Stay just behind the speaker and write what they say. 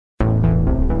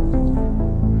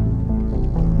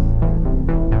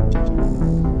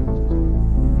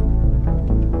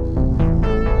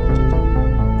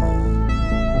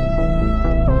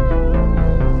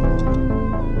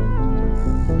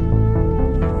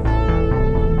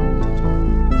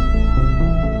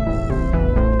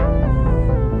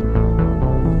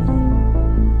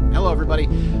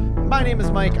name is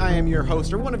Mike. I am your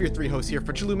host, or one of your three hosts here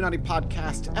for Chilluminati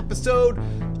Podcast, episode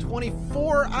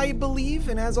 24, I believe.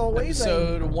 And as always,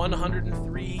 episode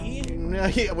 103.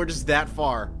 Yeah, we're just that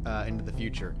far into the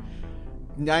future.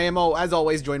 I am, as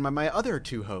always, joined by my other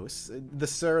two hosts, the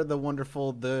sir, the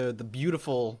wonderful, the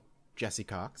beautiful Jesse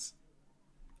Cox.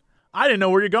 I didn't know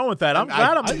where you're going with that. I'm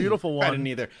glad I'm the beautiful one. I didn't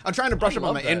either. I'm trying to brush up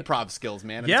on my improv skills,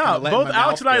 man. Yeah, both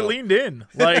Alex and I leaned in.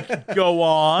 Like, go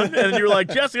on. And you're like,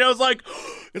 Jesse, I was like,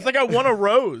 it's like I won a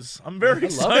rose. I'm very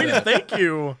excited. Thank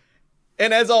you.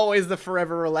 And as always, the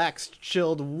forever relaxed,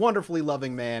 chilled, wonderfully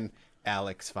loving man,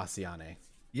 Alex Fasciane.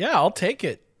 Yeah, I'll take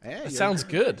it. Hey, that sounds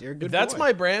good. You're a good if that's boy.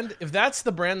 my brand, if that's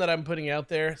the brand that I'm putting out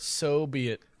there, so be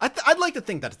it. I'd like to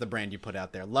think that's the brand you put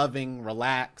out there. Loving,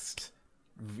 relaxed.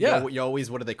 Yeah. You always,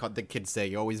 what do they call the kids say?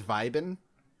 You always vibing?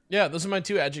 Yeah, those are my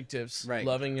two adjectives. Right.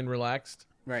 Loving and relaxed.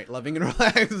 Right. Loving and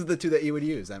relaxed is the two that you would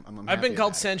use. I'm I've been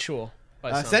called happy sensual.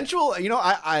 By some. sensual,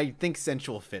 I think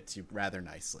sensual fits you rather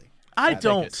nicely. I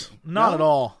don't. Not at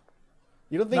all.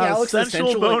 You don't think Not Alex a is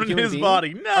sensual sensual bone in his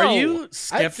body. No. Are you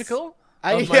skeptical?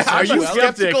 Are you sexuality?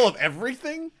 skeptical of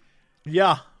everything?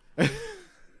 Yeah.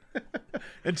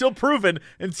 Until proven.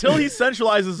 Until he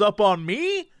sensualizes up on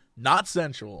me, not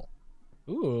sensual.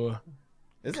 Ooh.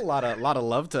 There's a lot of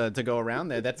love to go around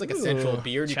there. That's like a sensual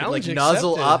beard. You can like Challenge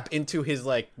nuzzle accepted. up into his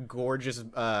like gorgeous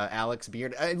Alex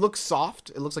beard. It looks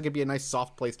soft. It looks like it'd be a nice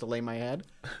soft place to lay my head.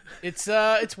 It's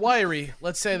wiry.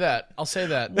 Let's say that. I'll say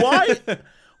that. Why?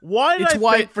 Why did It's I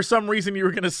white. think for some reason you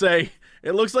were going to say,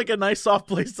 it looks like a nice soft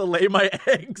place to lay my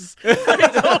eggs?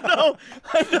 I don't know.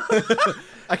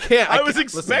 I was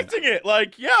expecting it.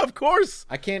 Like, yeah, of course.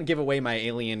 I can't give away my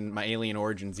alien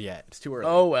origins yet. It's too early.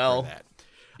 Oh, well. For that.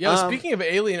 Yo, speaking of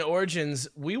alien origins,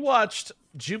 we watched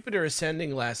Jupiter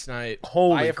Ascending last night.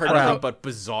 Holy I have heard crap. nothing but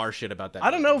bizarre shit about that.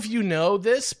 I don't know if you know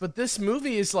this, but this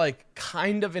movie is like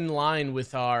kind of in line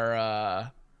with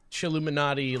our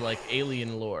Chilluminati like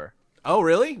alien lore. Oh,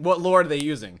 really? What lore are they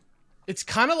using? It's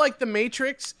kind of like The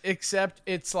Matrix, except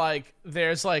it's like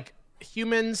there's like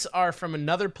humans are from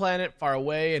another planet far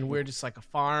away, and we're just like a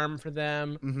farm for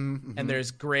them. And there's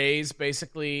Greys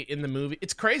basically in the movie.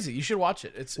 It's crazy. You should watch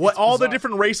it. It's All the bizarre.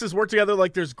 different races work together.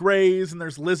 Like, there's Greys and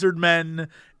there's lizard men.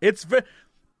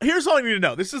 Here's all you need to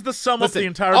know. This is the sum of the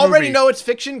entire movie. Already know it's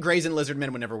fiction. Greys and lizard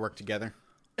men would never work together.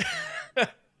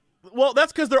 Well,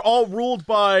 that's because they're all ruled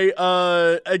by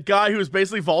a guy who's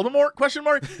basically Voldemort, question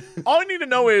mark. All you need to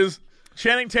know is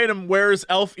Channing Tatum wears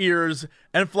elf ears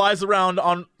and flies around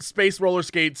on space roller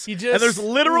skates. And there's a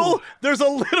literal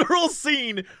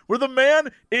scene where the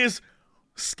man is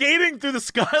skating through the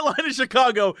skyline of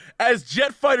Chicago as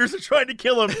jet fighters are trying to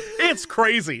kill him. It's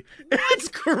crazy. It's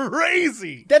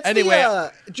crazy. That's Anyway.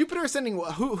 the Jupiter Ascending.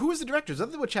 Who was the director? Is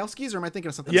that the Wachowskis, or am I thinking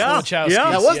of something Yeah. else? Wachowskis.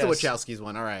 Yeah. That was Yes. the Wachowskis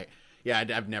one. All right. Yeah,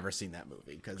 I've never seen that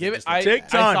movie. Take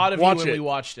time. I thought of Watch you when it. we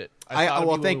watched it. I thought of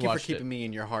Well, when thank we you for watched keeping it. me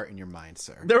in your heart and your mind,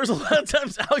 sir. There was a lot of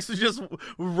times Alex was just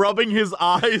rubbing his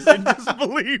eyes in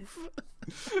disbelief.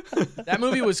 That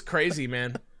movie was crazy,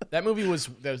 man. That movie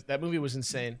was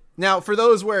insane. Now, for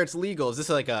those where it's legal, is this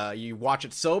like you watch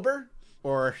it sober,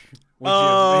 or would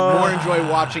you more enjoy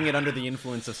watching it under the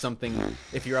influence of something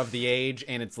if you're of the age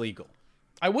and it's legal?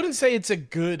 I wouldn't say it's a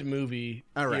good movie,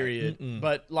 All right. period.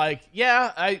 But like,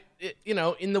 yeah,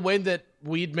 in the way that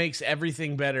weed makes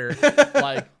everything better,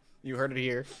 like, You heard it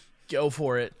here. go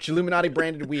for it. Chilluminati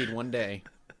branded weed one day.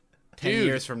 10 Dude.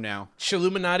 years from now.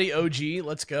 Chilluminati OG,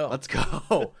 let's go. Let's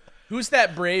go. Who's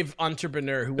that brave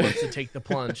entrepreneur who wants to take the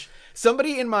plunge?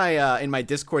 Somebody in my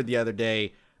Discord the other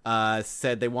day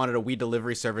said they wanted a weed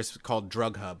delivery service called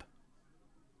Drug Hub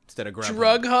instead of Grubhub.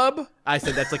 Drug Hub? I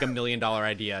said that's like $1 million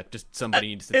idea. Just somebody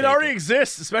needs to It take already it.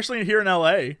 exists, especially here in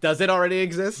LA. Does it already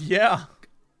exist? Yeah.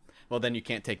 Well, then you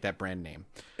can't take that brand name.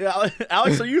 Yeah,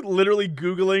 Alex, are you literally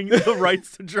Googling the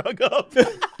rights to Drug Up?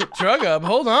 Drug Hub?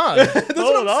 Hold on. That's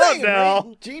Hold what I'm on saying, now.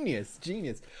 right?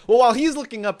 Genius. Well, while he's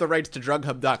looking up the rights to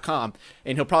drughub.com,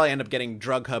 and he'll probably end up getting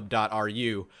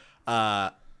drughub.ru,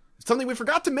 something we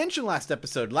forgot to mention last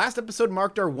episode. Last episode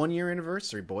marked our 1-year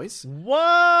anniversary, boys.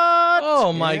 What?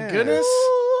 Oh my Yeah. goodness.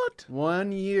 What?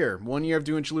 1 year. 1 year of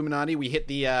doing Chilluminati. We hit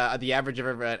the average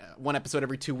of one episode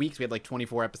every 2 weeks. We had like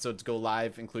 24 episodes go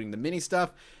live, including the mini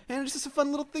stuff. And it's just a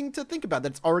fun little thing to think about.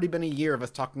 That's already been a year of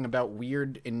us talking about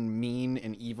weird and mean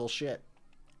and evil shit.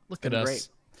 Look at been us. great.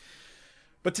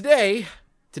 But today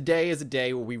is a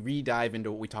day where we re-dive into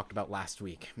what we talked about last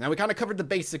week. Now, we kind of covered the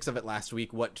basics of it last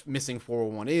week, what Missing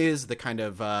 401 is, the kind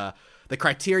of the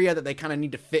criteria that they kind of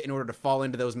need to fit in order to fall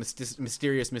into those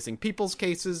mysterious missing people's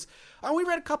cases. We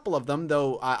read a couple of them,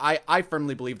 though I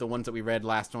firmly believe the ones that we read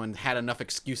last one had enough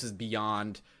excuses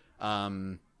beyond,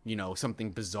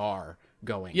 something bizarre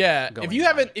going. Yeah, going if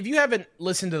you haven't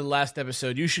listened to the last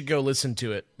episode, you should go listen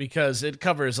to it because it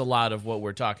covers a lot of what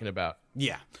we're talking about.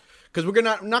 Yeah, because we're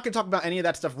not going to talk about any of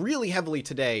that stuff really heavily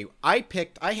today. I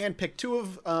handpicked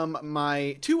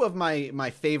two of my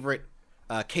favorite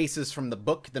cases from the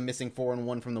book, The Missing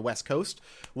 411 from the West Coast.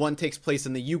 One takes place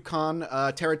in the Yukon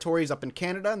territories up in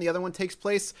Canada, and the other one takes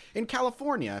place in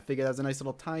California. I figured that was a nice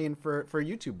little tie-in for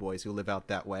YouTube boys who live out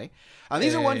that way.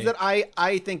 These are ones that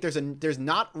I think there's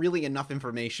not really enough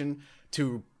information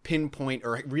to pinpoint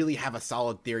or really have a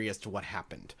solid theory as to what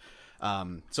happened.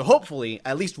 So hopefully,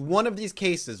 at least one of these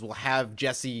cases will have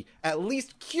Jesse at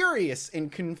least curious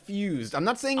and confused. I'm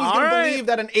not saying he's going to believe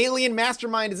that an alien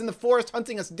mastermind is in the forest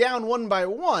hunting us down one by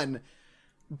one,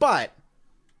 but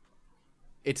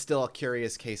it's still a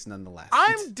curious case nonetheless.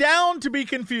 I'm down to be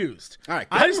confused. All right,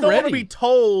 I just don't want to be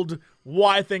told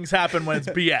why things happen when it's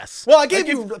BS. Well, I gave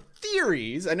you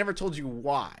theories. I never told you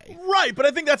why. Right, but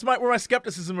I think that's where my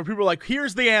skepticism, where people are like,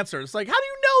 here's the answer. It's like, how do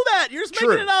you know that? You're just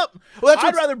making it up. Well,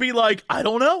 I'd rather be like, I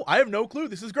don't know. I have no clue.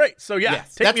 This is great. So yeah,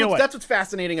 take me away. That's what's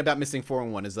fascinating about Missing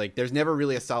 411 is like there's never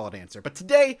really a solid answer. But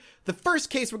today, the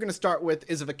first case we're going to start with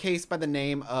is of a case by a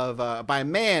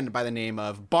man by the name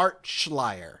of Bart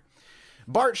Schleyer.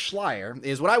 Bart Schleyer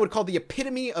is what I would call the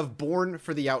epitome of born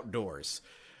for the outdoors.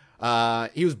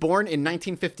 He was born in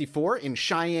 1954 in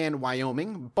Cheyenne,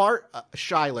 Wyoming. Bart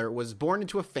Schleyer was born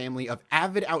into a family of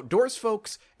avid outdoors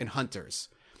folks and hunters.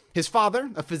 His father,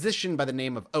 a physician by the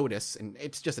name of Otis, and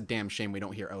it's just a damn shame we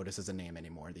don't hear Otis as a name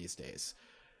anymore these days.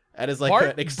 That is like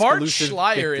an exclusive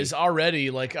Bart Schleyer 50. Is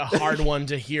already like a hard one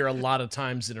to hear a lot of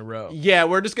times in a row. Yeah,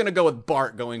 we're just going to go with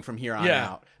Bart going from here on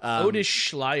out. Otis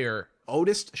Schleyer.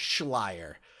 Otis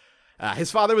Schleyer.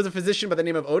 His father was a physician by the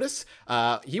name of Otis.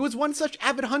 He was one such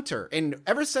avid hunter, and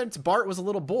ever since Bart was a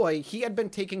little boy, he had been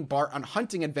taking Bart on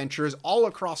hunting adventures all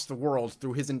across the world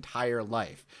through his entire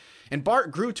life. And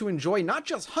Bart grew to enjoy not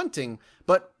just hunting,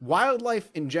 but wildlife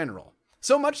in general.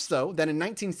 So much so that in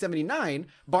 1979,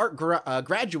 Bart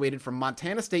graduated from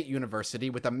Montana State University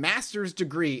with a master's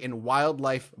degree in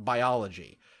wildlife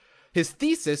biology. His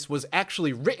thesis was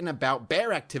actually written about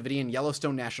bear activity in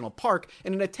Yellowstone National Park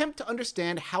in an attempt to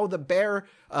understand how the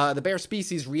bear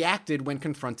species reacted when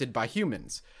confronted by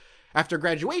humans. After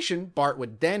graduation, Bart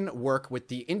would then work with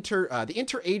the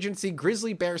Interagency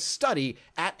Grizzly Bear Study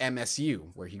at MSU,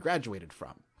 where he graduated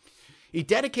from. He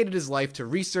dedicated his life to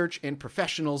research, and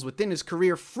professionals within his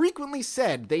career frequently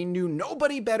said they knew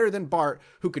nobody better than Bart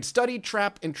who could study,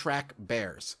 trap, and track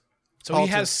bears. So he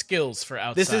has skills for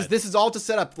outside. This is all to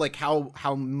set up like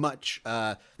how much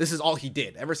this is all he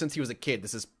did ever since he was a kid.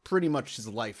 This is pretty much his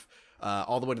life,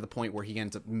 all the way to the point where he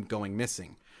ends up going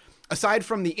missing. Aside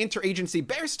from the Interagency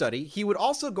Bear Study, he would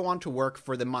also go on to work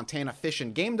for the Montana Fish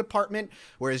and Game Department,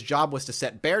 where his job was to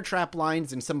set bear trap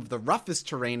lines in some of the roughest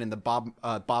terrain in the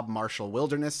Bob Marshall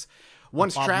Wilderness.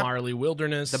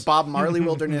 The Bob Marley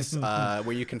Wilderness,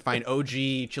 where you can find OG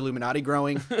Chilluminati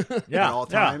growing at all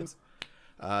times.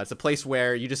 It's a place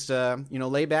where you just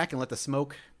lay back and let the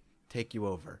smoke take you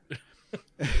over.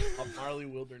 Bob Marley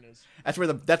Wilderness. That's where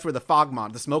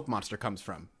the smoke monster comes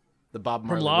from. The Bob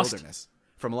Marley Wilderness.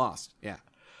 From Lost, yeah.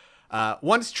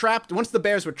 Once the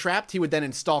bears were trapped, he would then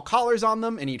install collars on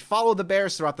them, and he'd follow the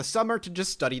bears throughout the summer to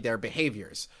just study their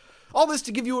behaviors. All this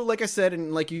to give you, like I said,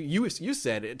 and like you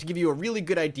said, to give you a really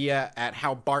good idea at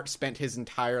how Bart spent his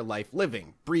entire life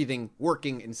living, breathing,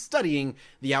 working, and studying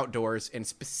the outdoors, and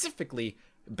specifically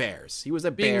bears. He was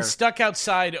a bear. Being stuck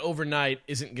outside overnight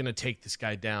isn't going to take this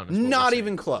guy down. Not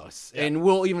even close. Yeah. And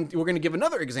we're going to give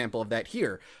another example of that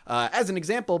here. As an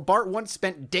example, Bart once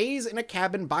spent days in a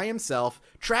cabin by himself,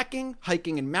 tracking,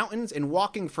 hiking in mountains, and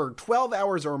walking for 12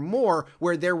 hours or more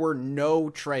where there were no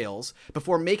trails,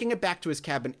 before making it back to his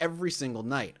cabin every single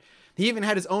night. He even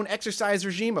had his own exercise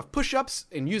regime of push-ups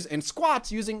and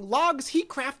squats using logs he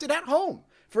crafted at home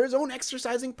for his own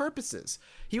exercising purposes.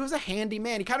 He was a handy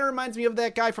man. He kind of reminds me of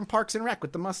that guy from Parks and Rec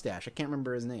with the mustache. I can't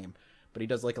remember his name, but he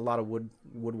does like a lot of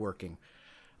woodworking.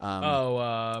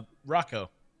 Rocco.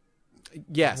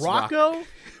 Yes, Rocco.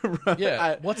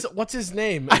 Yeah. What's his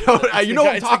name? What I'm talking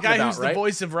about, It's the guy who's the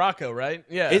voice of Rocco, right?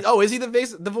 Yeah. Is he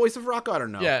the voice of Rocco? I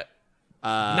don't know. Yeah.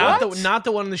 Not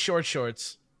the one in the short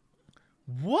shorts.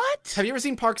 What? Have you ever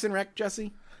seen Parks and Rec,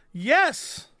 Jesse?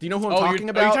 Yes. Do you know who I'm talking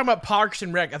about? Are you talking about Parks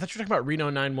and Rec? I thought you were talking about Reno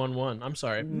 911. I'm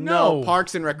sorry. No,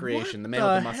 Parks and Recreation. The man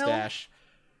with the mustache.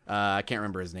 I can't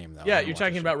remember his name though. Yeah, you're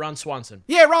talking about Ron Swanson.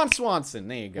 Yeah, Ron Swanson.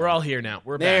 There you go. We're all here now.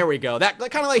 We're back. There we go. That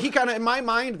kind of in my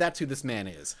mind, that's who this man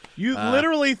is. You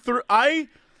literally threw. I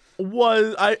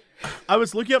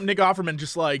was looking up Nick Offerman,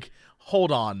 just like,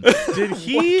 hold on.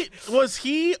 Was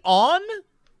he on?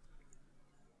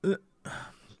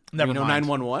 Never Reno mind.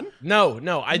 911?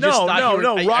 No. I just thought you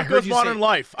were, I Rocco's heard you Modern say-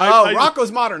 Life.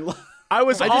 Rocco's Modern Life. I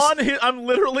was I just- on his. I'm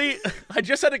literally. I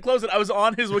just had to close it. I was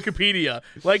on his Wikipedia.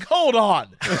 Like, hold on.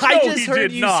 I No, just he heard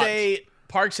did you not. say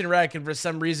Parks and Rec, and for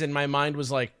some reason my mind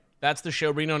was like, that's the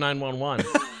show Reno 911.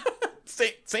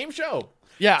 Same show.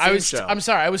 Yeah, Same I was. show. I'm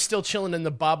sorry, I was still chilling in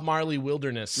the Bob Marley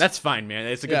wilderness. That's fine, man.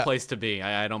 It's a good Yeah. place to be.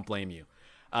 I don't blame you.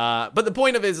 But the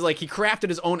point of it is, like, he crafted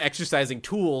his own exercising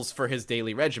tools for his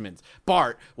daily regimens.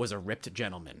 Bart was a ripped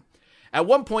gentleman. At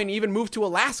one point, he even moved to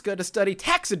Alaska to study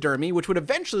taxidermy, which would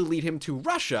eventually lead him to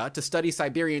Russia to study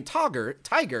Siberian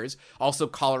tigers, also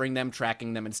collaring them,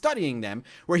 tracking them, and studying them,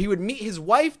 where he would meet his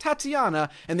wife, Tatiana,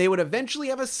 and they would eventually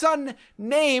have a son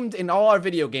named, and all our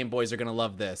video game boys are going to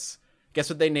love this. Guess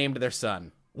what they named their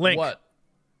son? Link. What?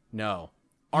 No.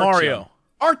 Mario.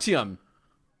 Artyom.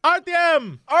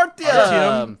 Artyom.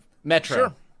 Artyom. Metro.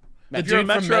 Sure. The You're dude from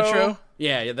Metro. Metro?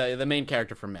 Yeah, the main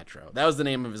character from Metro. That was the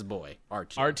name of his boy,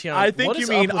 Artyom. Artyom. I think What you is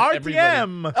mean up with everybody?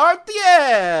 RTM.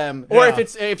 Artyom. Or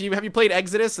Yeah. if you played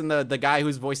Exodus and the guy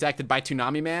who's voice acted by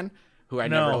Toonami Man, who I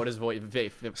never No. know what his voice.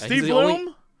 Steve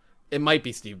Bloom? It might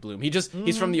be Steve Bloom.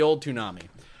 He's from the old Toonami.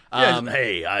 Yeah,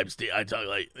 hey, I'm Steve. I talk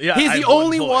like. Yeah, He's I the have one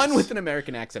only voice. one with an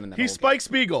American accent in that. He's whole Spike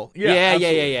Spiegel. game. Yeah,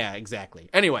 Yeah, exactly.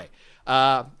 Anyway,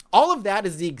 all of that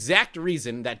is the exact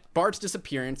reason that Bart's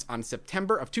disappearance on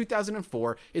September of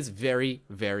 2004 is very,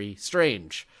 very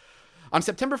strange. On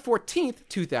September 14th,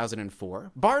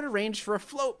 2004, Bart arranged for a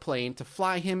float plane to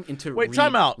fly him into Wait, Reed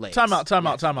time out, Lakes. time out.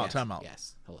 Yes.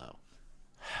 Yes, hello.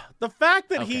 The fact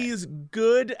that Okay. he's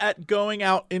good at going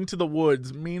out into the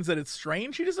woods means that it's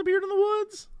strange he disappeared in the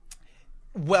woods.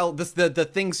 Well, the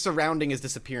things surrounding his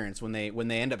disappearance when they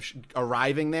end up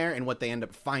arriving there and what they end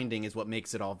up finding is what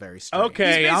makes it all very strange.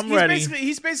 Okay, I'm ready.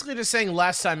 He's basically just saying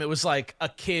last time it was like a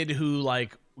kid who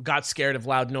like got scared of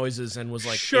loud noises and was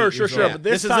like Sure. 8 years old. But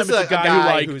this This is- time this it's is a guy who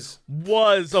like who's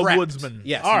was a Prepped. woodsman.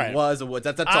 Yes, all he right. was a woods.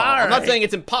 That's all. All I'm not right. saying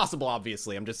it's impossible,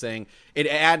 obviously. I'm just saying it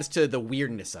adds to the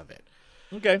weirdness of it.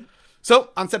 Okay. So,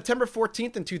 on September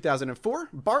 14th in 2004,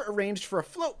 Bart arranged for a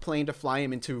float plane to fly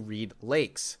him into Reed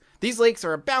Lakes. These lakes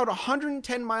are about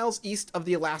 110 miles east of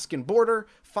the Alaskan border,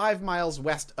 5 miles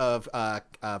west of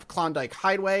Klondike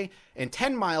Highway, and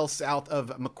 10 miles south of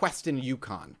McQuestion,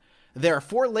 Yukon. There are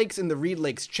 4 lakes in the Reed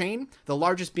Lakes chain, the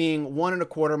largest being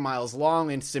 1.25 miles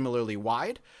long and similarly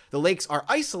wide. The lakes are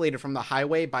isolated from the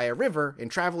highway by a river, and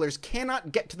travelers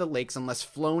cannot get to the lakes unless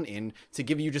flown in, to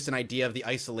give you just an idea of the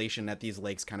isolation that these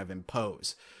lakes kind of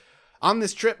impose. On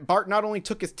this trip, Bart not only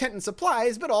took his tent and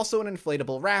supplies, but also an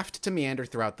inflatable raft to meander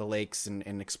throughout the lakes and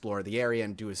explore the area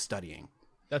and do his studying.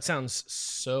 That sounds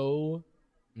so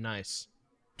nice.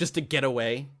 Just to get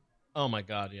away Oh my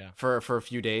god, yeah. for a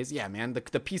few days. Yeah, man,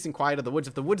 the peace and quiet of the woods.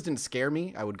 If the woods didn't scare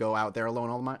me, I would go out there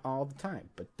alone all the time.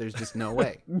 But there's just no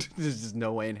way. There's just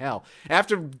no way in hell.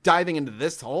 After diving into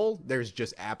this hole, there's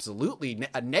just absolutely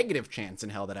a negative chance in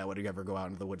hell that I would ever go out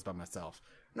into the woods by myself.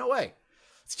 No way.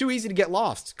 It's too easy to get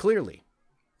lost, clearly.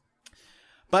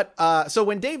 But so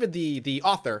when David, the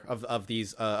author of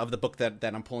the book that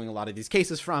I'm pulling a lot of these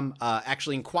cases from,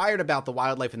 actually inquired about the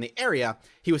wildlife in the area,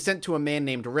 he was sent to a man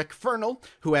named Rick Fernal,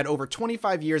 who had over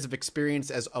 25 years of experience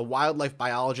as a wildlife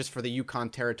biologist for the Yukon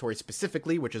Territory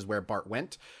specifically, which is where Bart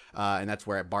went, and that's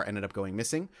where Bart ended up going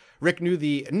missing. Rick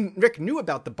knew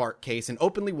about the Bart case and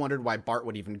openly wondered why Bart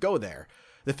would even go there.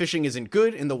 The fishing isn't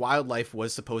good, and the wildlife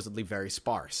was supposedly very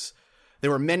sparse. There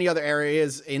were many other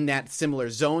areas in that similar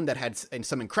zone that had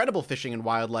some incredible fishing and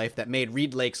wildlife that made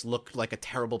Reed Lakes look like a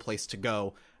terrible place to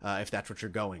go if that's what you're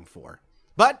going for.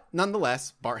 But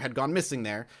nonetheless, Bart had gone missing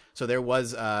there, so there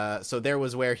was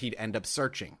where he'd end up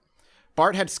searching.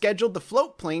 Bart had scheduled the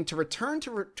float plane to return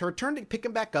to pick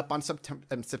him back up on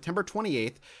September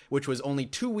 28th, which was only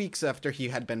 2 weeks after he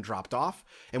had been dropped off.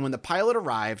 And when the pilot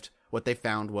arrived, what they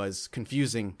found was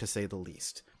confusing, to say the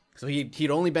least. So he'd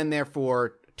only been there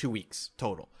for 2 weeks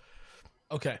total.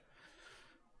 Okay.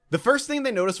 The first thing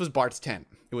they noticed was Bart's tent.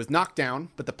 It was knocked down,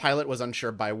 but the pilot was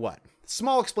unsure by what.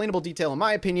 Small explainable detail in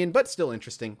my opinion, but still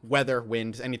interesting. Weather,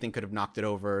 wind, anything could have knocked it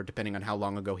over, depending on how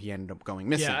long ago he ended up going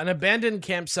missing. Yeah, an abandoned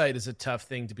campsite is a tough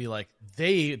thing to be like,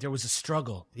 there was a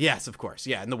struggle. Yes, of course.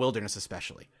 Yeah, in the wilderness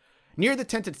especially. Near the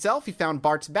tent itself, he found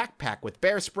Bart's backpack with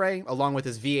bear spray, along with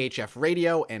his VHF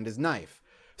radio and his knife.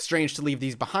 Strange to leave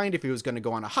these behind if he was going to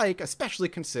go on a hike, especially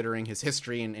considering his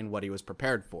history and what he was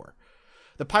prepared for.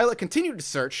 The pilot continued to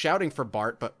search, shouting for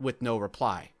Bart, but with no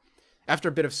reply. After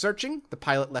a bit of searching, the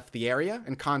pilot left the area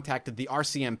and contacted the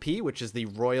RCMP, which is the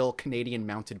Royal Canadian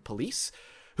Mounted Police,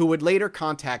 who would later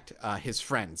contact his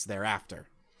friends thereafter.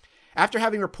 After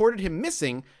having reported him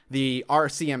missing, the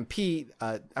RCMP,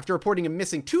 after reporting him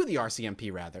missing to the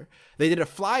RCMP, rather, they did a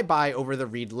flyby over the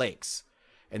Reed Lakes.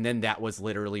 And then that was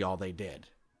literally all they did,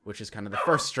 which is kind of the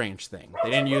first strange thing.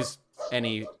 They didn't use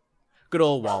any... Good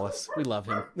old Wallace. We love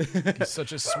him. He's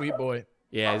such a sweet boy.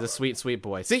 Yeah, he's a sweet, sweet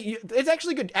boy. See, it's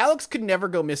actually good. Alex could never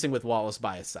go missing with Wallace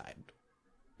by his side.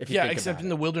 If you think except about in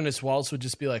the wilderness, Wallace would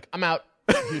just be like, I'm out.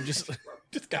 He would just...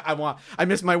 I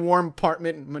miss my warm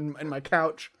apartment and my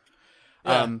couch.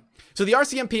 Yeah. So the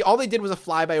RCMP, all they did was a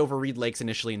flyby over Reed Lakes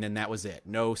initially, and then that was it.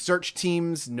 No search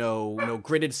teams, no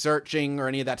gridded searching or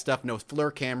any of that stuff, no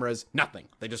FLIR cameras, nothing.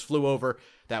 They just flew over.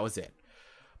 That was it.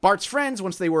 Bart's friends,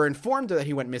 once they were informed that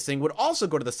he went missing, would also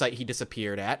go to the site he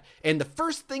disappeared at, and the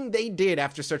first thing they did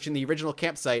after searching the original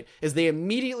campsite is they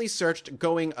immediately searched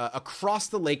going across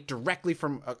the lake, directly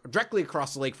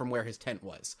across the lake from where his tent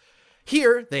was.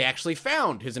 Here, they actually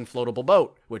found his inflatable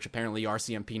boat, which apparently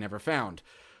RCMP never found.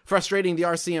 It's frustrating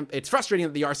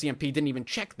that the RCMP didn't even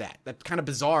check that. That's kind of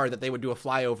bizarre that they would do a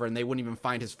flyover and they wouldn't even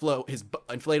find his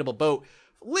inflatable boat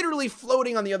literally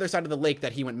floating on the other side of the lake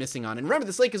that he went missing on. And remember,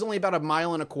 this lake is only about 1.25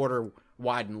 miles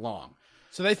wide and long.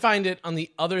 So they find it on the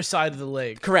other side of the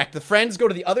lake. Correct. The friends go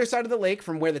to the other side of the lake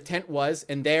from where the tent was,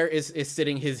 and there is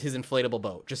sitting his inflatable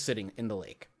boat, just sitting in the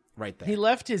lake, right there. He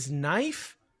left his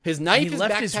knife? His knife, his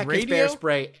backpack, his bear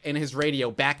spray, and his radio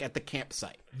back at the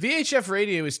campsite. VHF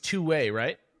radio is two-way,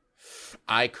 right?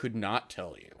 I could not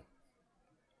tell you.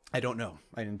 I don't know.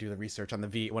 I didn't do the research on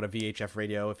what a VHF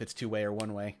radio, if it's two-way or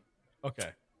one-way. Okay.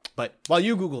 But while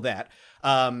you Google that,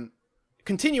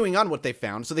 continuing on what they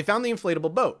found, so they found the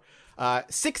inflatable boat.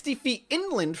 60 feet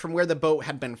inland from where the boat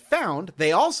had been found,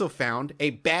 they also found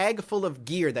a bag full of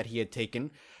gear that he had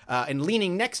taken, and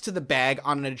leaning next to the bag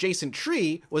on an adjacent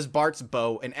tree was Bart's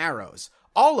bow and arrows.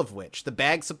 All of which, the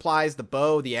bag supplies, the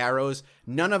bow, the arrows,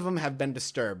 none of them have been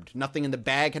disturbed. Nothing in the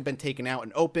bag had been taken out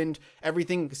and opened.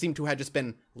 Everything seemed to have just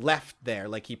been left there,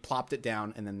 like he plopped it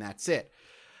down and then that's it.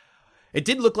 It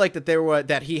did look like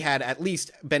that he had at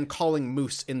least been calling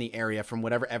moose in the area from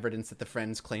whatever evidence that the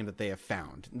friends claim that they have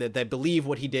found. That they believe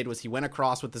what he did was he went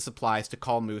across with the supplies to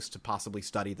call moose to possibly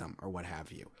study them or what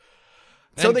have you.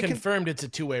 So and they confirmed it's a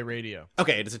two-way radio.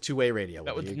 Okay, it is a two-way radio.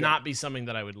 That would not be something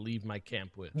that I would leave my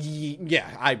camp with.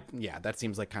 Yeah, that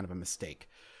seems like kind of a mistake.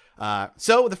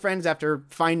 So the friends, after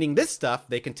finding this stuff,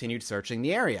 they continued searching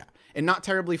the area. And not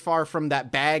terribly far from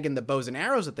that bag and the bows and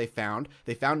arrows that they found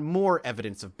more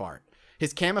evidence of Bart.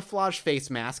 His camouflage face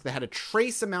mask that had a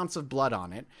trace amounts of blood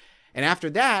on it. And after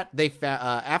that,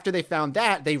 after they found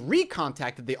that, they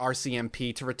recontacted the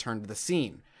RCMP to return to the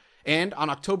scene. And on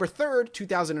October 3rd,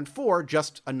 2004,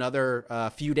 just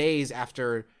another few days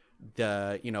after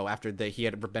he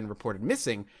had been reported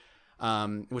missing,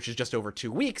 which is just over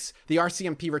 2 weeks, the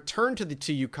RCMP returned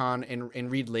to Yukon and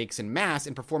Reed Lakes en masse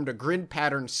and performed a grid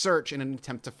pattern search in an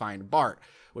attempt to find Bart,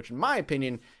 which in my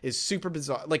opinion is super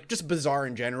bizarre, like just bizarre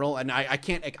in general. And I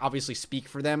can't obviously speak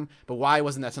for them, but why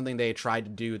wasn't that something they had tried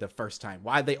to do the first time?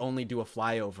 Why'd they only do a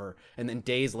flyover? And then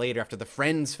days later, after the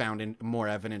friends found more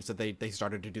evidence, that they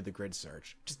started to do the grid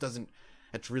search?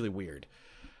 It's really weird.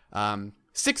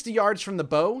 60 yards from the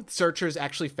bow, searchers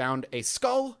actually found a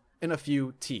skull and a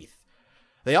few teeth.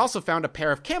 They also found a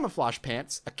pair of camouflage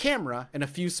pants, a camera, and a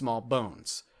few small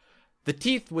bones. The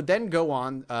teeth would then go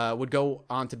on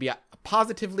to be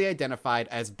positively identified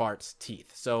as Bart's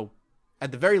teeth. So,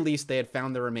 at the very least, they had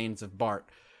found the remains of Bart.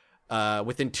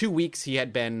 Within 2 weeks, he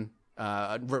had been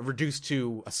reduced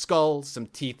to a skull, some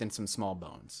teeth, and some small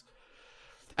bones.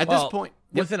 At this point,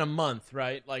 within a month,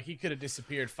 right? Like he could have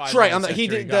disappeared 5 right, months.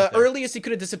 The earliest he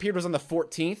could have disappeared was on the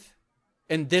 14th.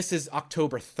 And this is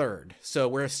October 3rd. So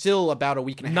we're still about a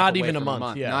week and a half Not away even from a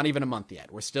month. Yeah. Not even a month yet.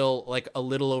 We're still like a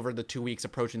little over the 2 weeks,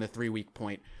 approaching the 3 week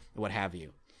point, what have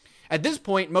you. At this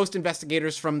point, most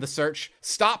investigators from the search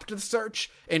stopped the search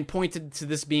and pointed to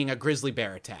this being a grizzly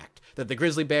bear attack. That the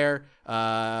grizzly bear,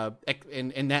 and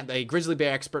that a grizzly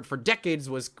bear expert for decades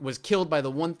was killed by the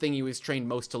one thing he was trained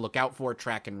most to look out for,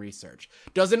 track and research.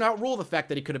 Doesn't outrule the fact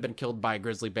that he could have been killed by a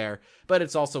grizzly bear, but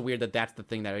it's also weird that that's the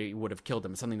thing that would have killed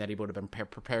him, something that he would have been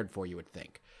prepared for, you would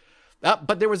think.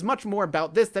 But there was much more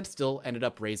about this that still ended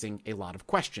up raising a lot of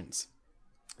questions.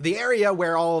 The area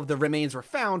where all of the remains were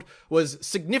found was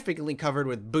significantly covered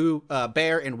with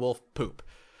bear and wolf poop.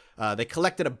 They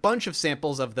collected a bunch of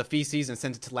samples of the feces and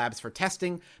sent it to labs for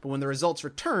testing, but when the results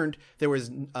returned, there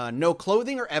was no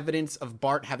clothing or evidence of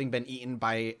Bart having been eaten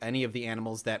by any of the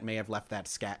animals that may have left that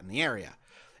scat in the area.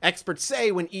 Experts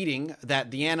say when eating that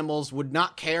the animals would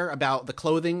not care about the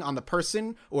clothing on the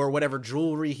person or whatever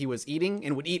jewelry he was eating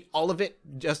and would eat all of it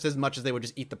just as much as they would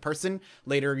just eat the person,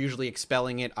 later usually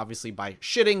expelling it, obviously, by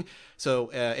shitting.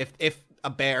 So if a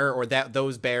bear or that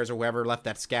those bears or whoever left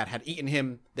that scat had eaten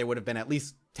him, there would have been at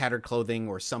least tattered clothing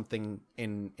or something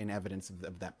in evidence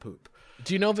of that poop.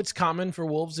 Do you know if it's common for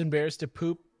wolves and bears to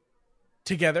poop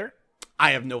together?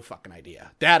 I have no fucking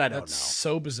idea. That I don't That's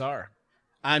know. so bizarre.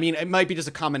 I mean, it might be just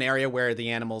a common area where the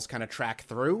animals kind of track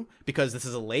through because this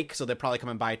is a lake, so they're probably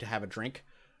coming by to have a drink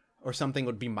or something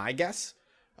would be my guess.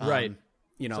 Right.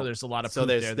 You know, So there's a lot of so poop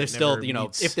there's there that there's still, never you know,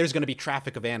 meets- if there's going to be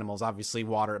traffic of animals, obviously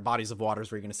bodies of water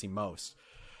is where you're going to see most.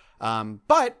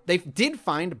 But they did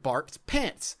find Bart's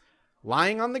pants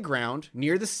lying on the ground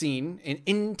near the scene and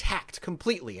intact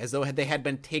completely, as though they had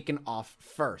been taken off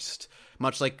first,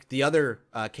 much like the other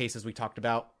cases we talked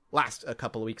about a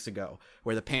couple of weeks ago,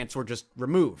 where the pants were just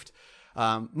removed.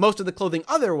 Most of the clothing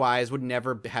otherwise would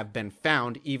never have been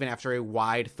found, even after a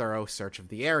wide, thorough search of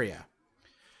the area.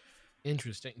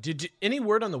 Interesting. Any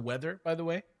word on the weather, by the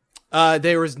way?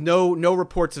 There was no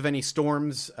reports of any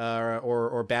storms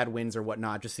or bad winds or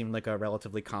whatnot. It just seemed like a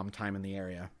relatively calm time in the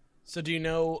area. So do you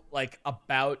know like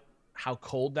about how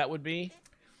cold that would be?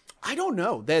 I don't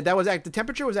know. That was the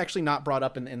temperature was actually not brought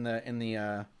up in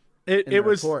the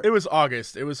report. It was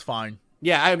August. It was fine.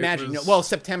 Yeah, I imagine. was- Well,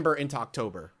 September into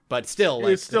October, but still,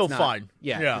 like, It's still not- fine.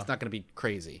 Yeah, Yeah. it's not going to be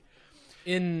crazy.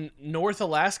 In North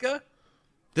Alaska?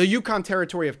 The Yukon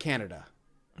Territory of Canada.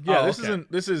 Yeah, Oh, this okay.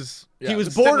 isn't. This is. Yeah, He was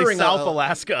this is technically bordering South a-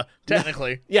 Alaska,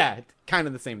 technically. Yeah, kind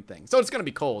of the same thing. So it's going to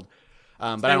be cold.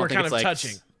 But They I don't were think kind it's of like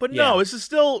touching. But Yeah. no, this is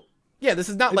still. Yeah, this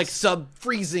is not like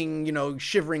sub-freezing,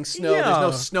 shivering snow. Yeah. There's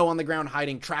no snow on the ground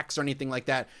hiding tracks or anything like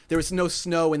that. There was no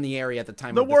snow in the area at the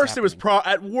time. The of this worst, it was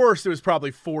happening. at worst, it was probably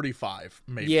 45,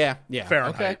 maybe. Yeah.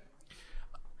 Fahrenheit. Okay.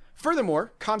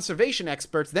 Furthermore, conservation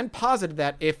experts then posited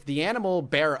that if the animal,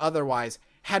 bear or otherwise,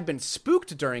 had been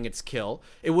spooked during its kill,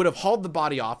 it would have hauled the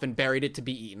body off and buried it to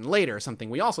be eaten later,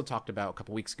 something we also talked about a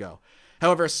couple weeks ago.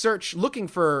 However, a search looking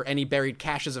for any buried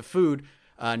caches of food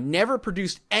never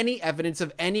produced any evidence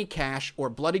of any cache or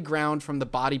bloody ground from the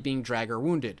body being dragged or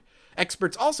wounded.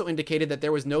 Experts also indicated that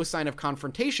there was no sign of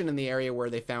confrontation in the area where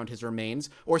they found his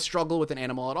remains or struggle with an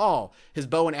animal at all. His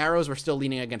bow and arrows were still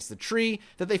leaning against the tree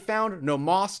that they found. No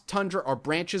moss, tundra, or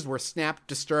branches were snapped,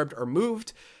 disturbed, or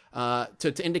moved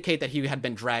to indicate that he had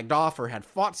been dragged off or had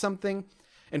fought something.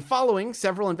 And following,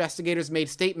 several investigators made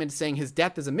statements saying his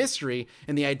death is a mystery,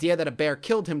 and the idea that a bear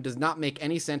killed him does not make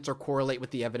any sense or correlate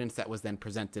with the evidence that was then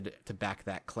presented to back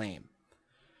that claim.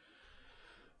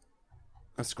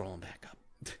 I'm scrolling back up.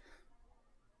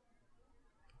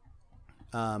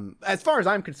 As far as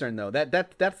I'm concerned, though,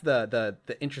 that's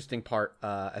the interesting part.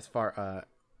 As far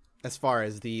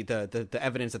as the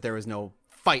evidence that there was no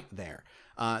fight there.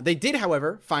 They did,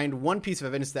 however, find one piece of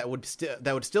evidence that would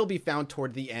still be found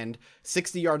toward the end,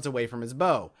 60 yards away from his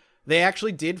bow. They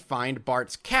actually did find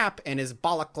Bart's cap and his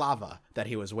balaclava that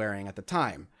he was wearing at the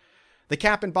time. The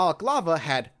cap and balaclava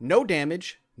had no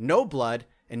damage, no blood,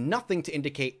 and nothing to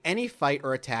indicate any fight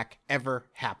or attack ever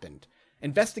happened.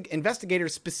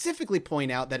 Investigators specifically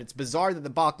point out that it's bizarre that the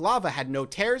balaclava had no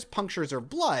tears, punctures, or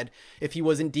blood if he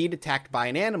was indeed attacked by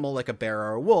an animal like a bear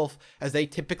or a wolf, as they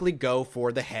typically go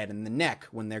for the head and the neck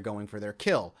when they're going for their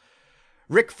kill.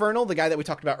 Rick Fernal, the guy that we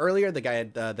talked about earlier, the guy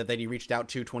that he reached out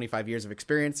to, 25 years of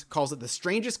experience, calls it the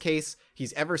strangest case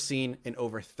he's ever seen in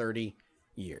over 30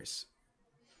 years.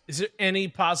 Is there any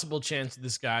possible chance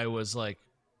this guy was like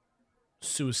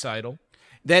suicidal?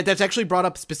 That's actually brought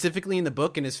up specifically in the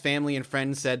book, and his family and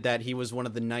friends said that he was one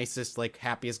of the nicest, like,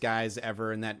 happiest guys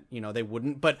ever, and that, they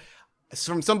wouldn't. But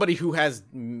from somebody who has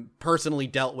personally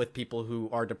dealt with people who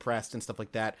are depressed and stuff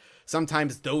like that,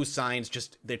 sometimes those signs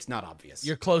it's not obvious.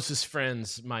 Your closest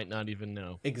friends might not even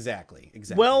know. Exactly.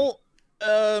 Well,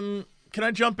 can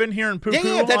I jump in here and poo-poo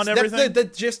Yeah, on everything? that's the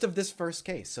gist of this first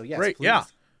case. So, yes, Great, please. yeah.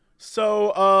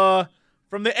 So,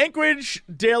 from the Anchorage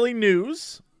Daily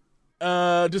News,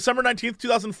 December 19th,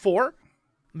 2004,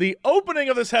 the opening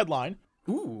of this headline,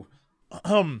 Ooh.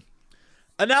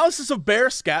 analysis of bear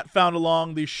scat found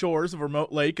along the shores of a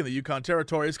remote lake in the Yukon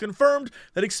Territory has confirmed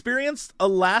that experienced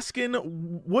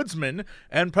Alaskan woodsman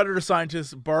and predator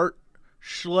scientist Bart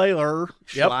Schleiler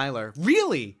Schleiler.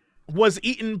 Really? was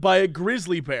eaten by a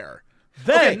grizzly bear.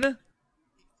 Then,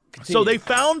 so they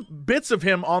found bits of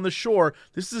him on the shore.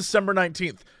 This is December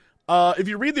 19th. If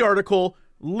you read the article,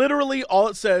 literally all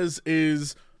it says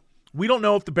is, we don't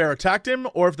know if the bear attacked him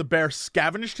or if the bear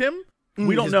scavenged him.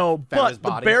 We don't know, found his but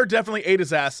the body. bear definitely ate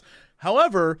his ass.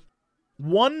 However,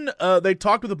 they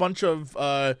talked with a bunch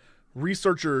of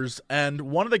researchers, and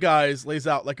one of the guys lays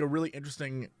out like a really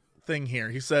interesting thing here.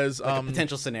 He says, A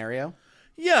potential scenario?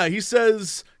 yeah, he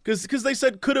says, because they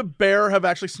said, could a bear have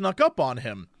actually snuck up on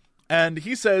him? And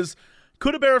he says,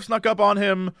 could a bear have snuck up on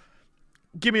him?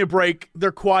 give me a break.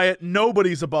 They're quiet.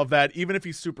 Nobody's above that, even if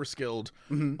he's super skilled.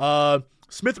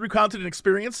 Smith recounted an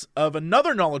experience of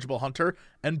another knowledgeable hunter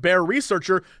and bear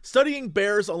researcher studying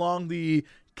bears along the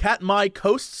Katmai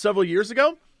coast several years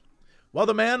ago. While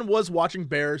the man was watching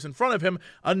bears in front of him,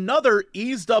 another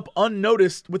eased up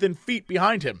unnoticed within feet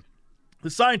behind him. The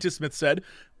scientist, Smith said,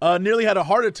 nearly had a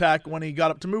heart attack when he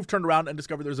got up to move, turned around, and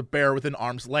discovered there was a bear within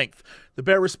arm's length. The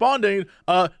bear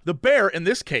the bear, in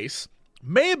this case,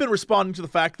 may have been responding to the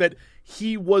fact that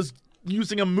he was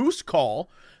using a moose call,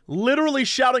 literally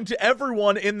shouting to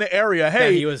everyone in the area,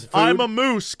 hey, I'm a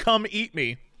moose, come eat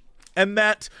me. And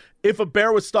that if a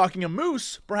bear was stalking a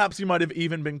moose, perhaps he might have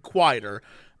even been quieter.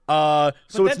 So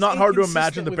it's not hard to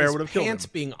imagine the bear would have killed him. Pants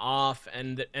being off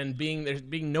and there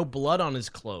being no blood on his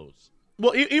clothes.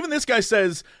 Well, even this guy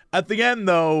says, at the end,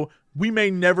 though, we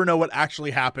may never know what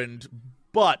actually happened,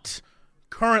 but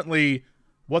currently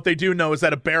what they do know is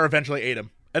that a bear eventually ate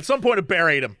him. At some point, a bear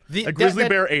ate him. A grizzly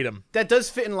bear ate him. That does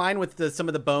fit in line with some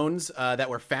of the bones that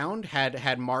were found,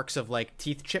 had marks of, like,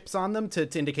 teeth chips on them to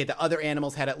indicate that other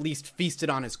animals had at least feasted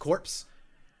on his corpse.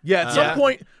 Yeah, at some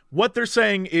point, what they're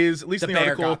saying is, at least in the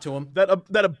article, got to him.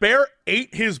 that a bear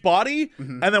ate his body,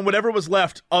 and then whatever was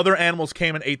left, other animals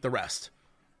came and ate the rest.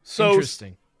 So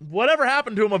interesting. Whatever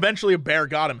happened to him, eventually a bear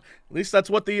got him. At least that's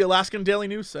what the Alaskan Daily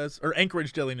News says, or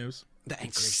Anchorage Daily News. The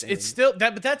Anchorage It's still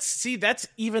that, but that's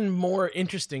even more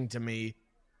interesting to me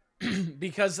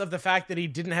because of the fact that he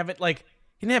didn't have it. Like,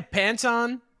 he didn't have pants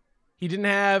on. He didn't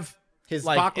have his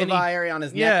like, baklava area on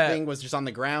his neck thing was just on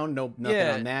the ground. Nothing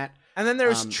on that. And then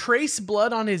there's trace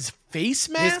blood on his face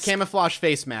mask. His camouflage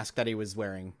face mask that he was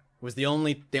wearing was the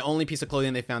only piece of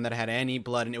clothing they found that had any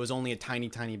blood, and it was only a tiny,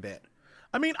 tiny bit.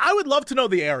 I mean, I would love to know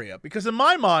the area, because in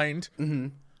my mind,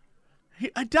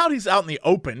 I doubt he's out in the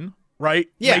open, right?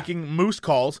 Yeah. Making moose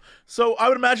calls. So I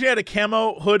would imagine he had a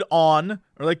camo hood on,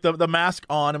 or like the mask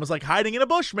on, and was like hiding in a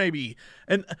bush maybe.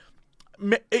 And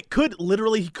he could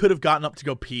have gotten up to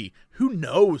go pee. Who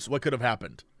knows what could have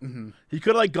happened? He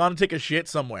could have like gone to take a shit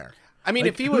somewhere. I mean,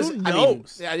 like, if he was, who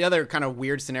knows? the other kind of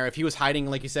weird scenario, if he was hiding,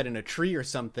 like you said, in a tree or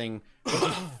something,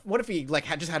 what if he like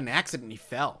just had an accident and he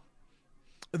fell?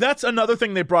 That's another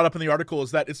thing they brought up in the article,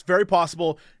 is that it's very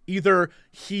possible either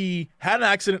he had an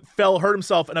accident, fell, hurt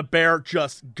himself, and a bear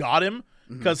just got him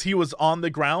because he was on the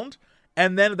ground.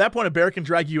 And then at that point, a bear can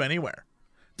drag you anywhere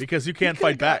because you can't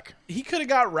fight back. He could have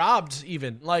got robbed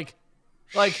even. Like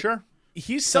sure.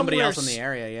 He's Somebody somewhere else in the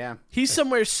area, yeah. He's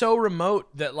somewhere so remote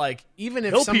that like even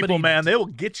if Hill somebody people, man, they will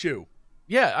get you.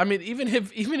 Yeah, I mean even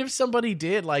if somebody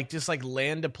did like just like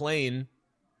land a plane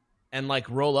and like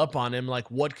roll up on him,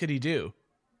 like what could he do?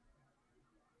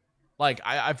 Like,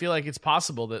 I feel like it's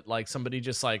possible that, like, somebody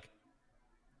just, like,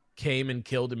 came and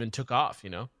killed him and took off, you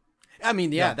know? I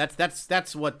mean, yeah.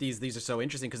 That's what these are so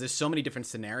interesting, because there's so many different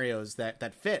scenarios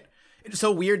that fit. It's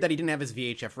so weird that he didn't have his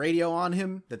VHF radio on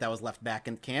him, that was left back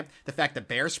in camp. The fact that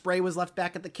bear spray was left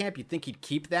back at the camp, you'd think he'd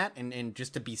keep that, and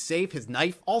just to be safe, his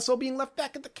knife also being left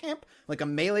back at the camp, like a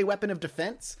melee weapon of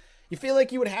defense. You feel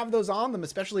like you would have those on them,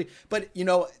 especially, but, you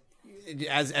know,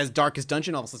 as Darkest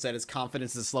Dungeon also said, his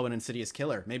confidence is a slow and insidious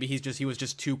killer. Maybe he was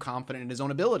just too confident in his own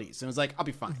abilities and was like, I'll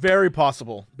be fine. Very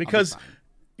possible, because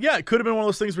yeah, it could have been one of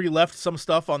those things where he left some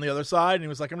stuff on the other side and he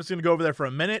was like, I'm just gonna go over there for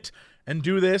a minute and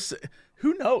do this.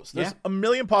 Who knows? There's a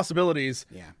million possibilities.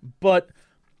 Yeah. But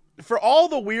for all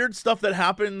the weird stuff that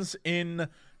happens in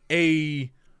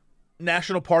a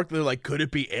national park, they're like, could it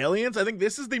be aliens? I think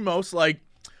this is the most like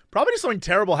probably just something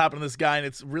terrible happened to this guy, and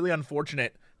it's really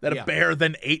unfortunate that a bear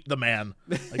then ate the man.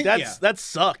 Like that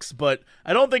sucks, but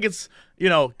I don't think it's,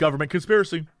 government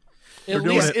conspiracy.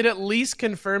 It at least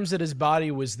confirms that his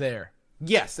body was there.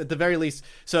 Yes, at the very least.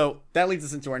 So that leads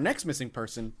us into our next missing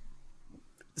person,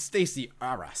 Stacey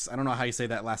Arras. I don't know how you say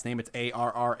that last name. It's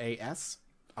Arras.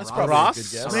 That's probably a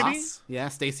good guess. Maybe? Yeah,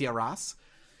 Stacey Arras.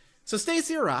 So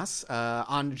Stacey Arras,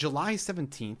 on July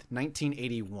 17th,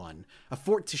 1981,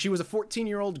 she was a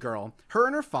 14-year-old girl. Her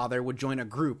and her father would join a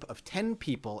group of 10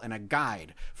 people and a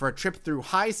guide for a trip through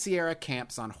High Sierra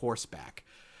camps on horseback.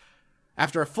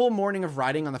 After a full morning of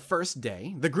riding on the first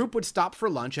day, the group would stop for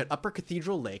lunch at Upper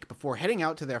Cathedral Lake before heading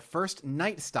out to their first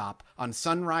night stop on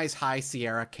Sunrise High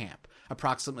Sierra Camp,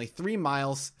 approximately 3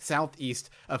 miles southeast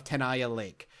of Tenaya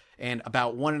Lake, and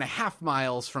about 1.5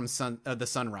 miles from the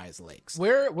Sunrise Lakes.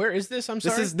 Where is this? I'm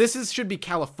sorry. This should be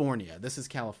California. This is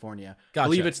California. Gotcha. I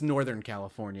believe it's Northern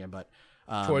California, but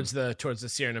towards the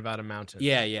Sierra Nevada mountains.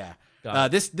 Yeah.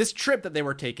 This trip that they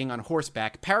were taking on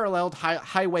horseback paralleled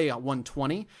Highway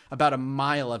 120, about a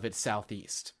mile of its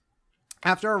southeast.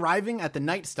 After arriving at the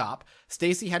night stop,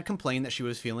 Stacey had complained that she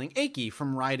was feeling achy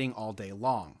from riding all day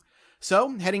long.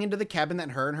 So, heading into the cabin that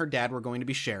her and her dad were going to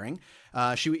be sharing,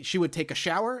 she would take a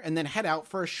shower and then head out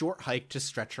for a short hike to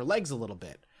stretch her legs a little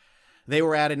bit. They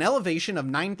were at an elevation of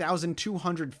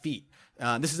 9,200 feet.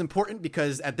 This is important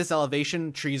because at this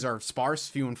elevation, trees are sparse,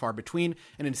 few and far between,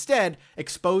 and instead,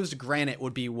 exposed granite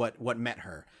would be what met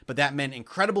her. But that meant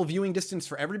incredible viewing distance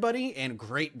for everybody and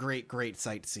great, great, great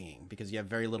sightseeing because you have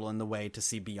very little in the way to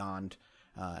see beyond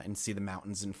and see the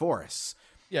mountains and forests.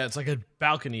 Yeah, it's like a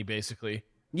balcony, basically.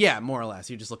 Yeah, more or less.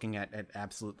 You're just looking at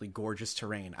absolutely gorgeous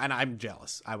terrain. And I'm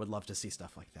jealous. I would love to see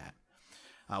stuff like that.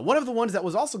 One of the ones that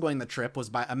was also going the trip was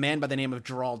by a man by the name of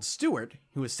Gerald Stewart,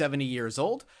 who was 70 years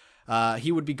old.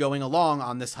 He would be going along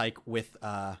on this hike with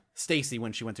Stacy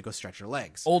when she went to go stretch her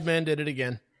legs. Old man did it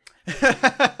again.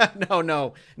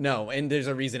 No. And there's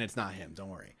a reason it's not him. Don't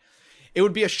worry. It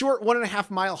would be a short 1.5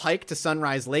 mile hike to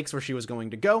Sunrise Lakes where she was going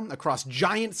to go, across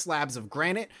giant slabs of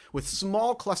granite with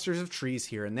small clusters of trees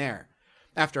here and there.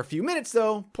 After a few minutes,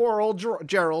 though, poor old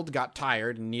Gerald got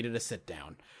tired and needed a sit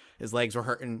down. His legs were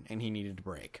hurting and he needed a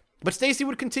break. But Stacy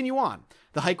would continue on.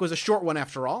 The hike was a short one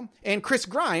after all, and Chris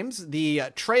Grimes, the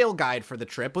trail guide for the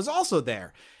trip, was also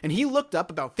there. And he looked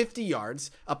up about 50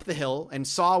 yards up the hill and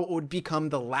saw what would become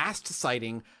the last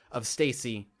sighting of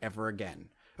Stacy ever again.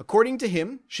 According to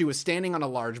him, she was standing on a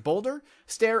large boulder,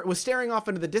 was staring off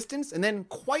into the distance, and then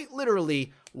quite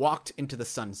literally walked into the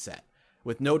sunset,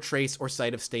 with no trace or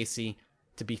sight of Stacy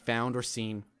to be found or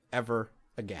seen ever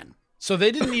again. So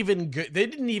they didn't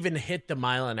even hit the 1.5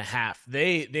 miles.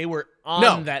 They were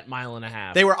on that 1.5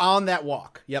 miles. They were on that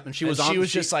walk. Yep, and she was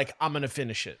just like, I'm gonna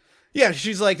finish it. Yeah,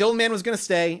 she's like, the old man was gonna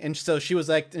stay, and so she was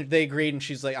like, they agreed, and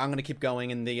she's like, I'm gonna keep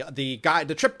going. And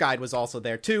the trip guide was also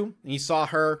there too. And he saw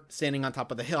her standing on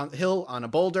top of the hill on a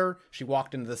boulder. She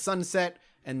walked into the sunset,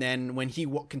 and then when he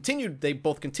continued, they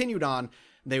both continued on.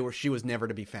 She was never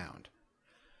to be found.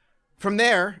 From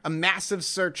there, a massive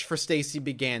search for Stacy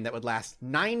began that would last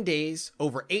 9 days,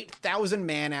 over 8,000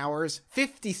 man-hours,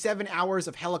 57 hours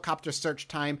of helicopter search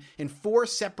time, and 4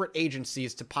 separate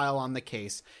agencies to pile on the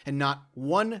case, and not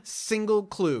one single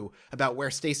clue about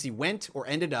where Stacy went or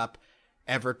ended up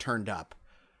ever turned up.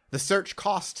 The search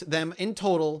cost them in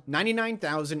total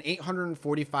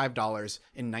 $99,845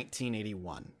 in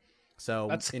 1981. So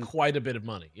that's quite a bit of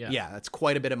money. Yeah, that's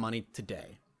quite a bit of money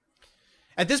today.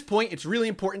 At this point, it's really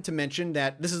important to mention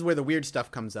that this is where the weird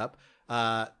stuff comes up.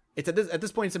 At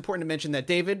this point, it's important to mention that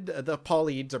David, the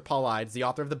Paulides, the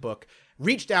author of the book,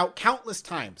 reached out countless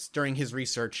times during his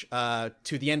research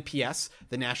to the NPS,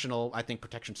 the National,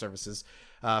 Protection Services,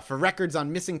 for records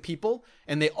on missing people,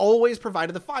 and they always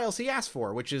provided the files he asked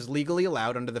for, which is legally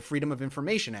allowed under the Freedom of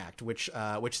Information Act, which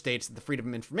states that the Freedom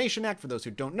of Information Act, for those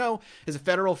who don't know, is a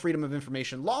federal freedom of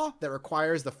information law that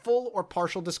requires the full or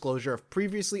partial disclosure of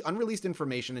previously unreleased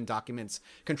information and documents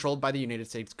controlled by the United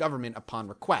States government upon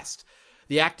request.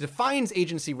 The Act defines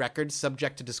agency records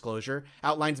subject to disclosure,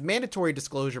 outlines mandatory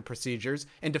disclosure procedures,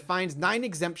 and defines 9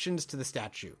 exemptions to the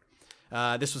statute.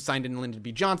 This was signed in Lyndon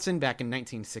B. Johnson back in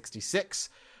 1966.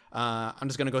 I'm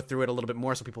just going to go through it a little bit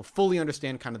more so people fully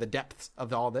understand kind of the depths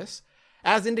of all this.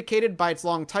 As indicated by its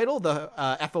long title, the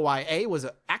FOIA was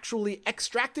actually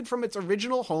extracted from its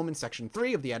original home in Section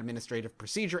 3 of the Administrative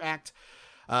Procedure Act,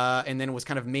 and then was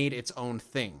kind of made its own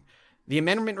thing. The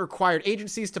amendment required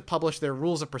agencies to publish their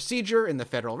rules of procedure in the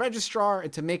Federal Registrar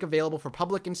and to make available for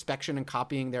public inspection and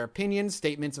copying their opinions,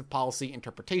 statements of policy,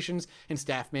 interpretations, and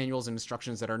staff manuals and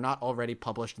instructions that are not already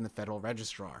published in the Federal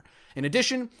Registrar. In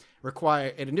addition, it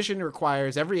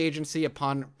requires every agency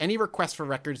upon any request for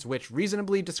records which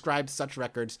reasonably describes such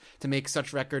records to make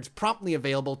such records promptly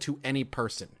available to any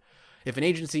person. If an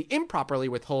agency improperly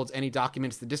withholds any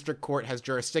documents, the district court has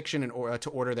jurisdiction to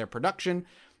order their production.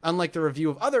 Unlike the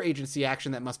review of other agency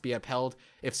action that must be upheld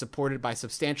if supported by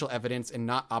substantial evidence and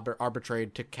not arbitrary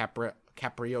to capricious. I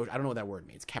don't know what that word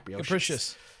means.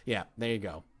 Capricious. Yeah, there you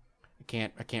go.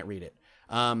 I can't read it.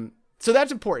 So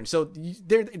that's important. So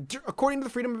according to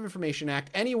the Freedom of Information Act,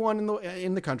 anyone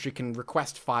in the country can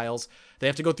request files. They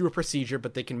have to go through a procedure,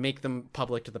 but they can make them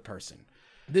public to the person.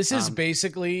 This is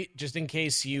basically, just in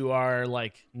case you are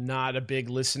like not a big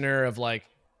listener of like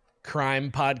crime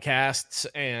podcasts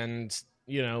and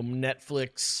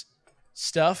Netflix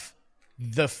stuff,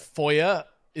 the FOIA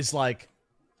is like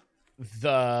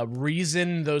the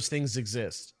reason those things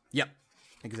exist. Yep,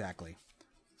 exactly.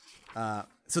 So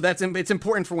it's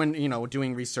important for when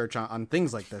doing research on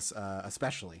things like this,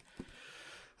 especially.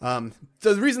 So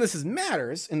the reason this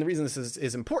matters and the reason this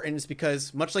is important is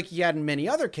because, much like he had in many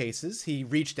other cases, he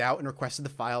reached out and requested the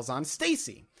files on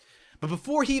Stacy. But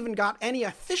before he even got any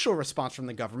official response from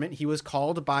the government, he was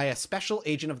called by a special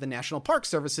agent of the National Park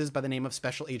Services by the name of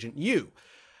Special Agent Yu.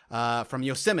 from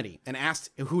Yosemite, and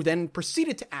who then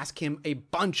proceeded to ask him a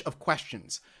bunch of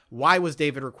questions. Why was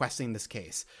David requesting this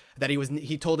case?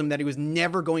 He told him that he was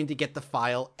never going to get the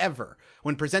file ever.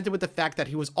 When presented with the fact that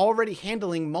he was already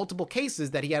handling multiple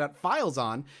cases that he had files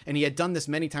on, and he had done this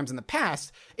many times in the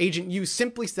past, Agent Yu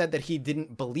simply said that he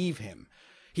didn't believe him.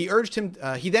 He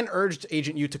then urged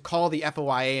Agent Yu to call the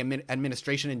FOIA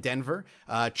administration in Denver.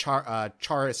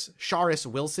 Charis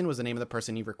Wilson was the name of the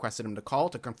person he requested him to call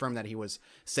to confirm that he was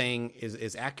saying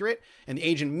is accurate. And the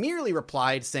agent merely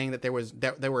replied saying that there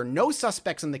were no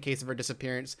suspects in the case of her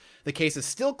disappearance. The case is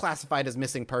still classified as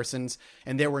missing persons,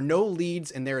 and there were no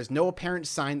leads, and there is no apparent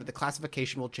sign that the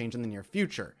classification will change in the near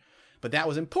future. But that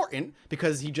was important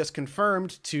because he just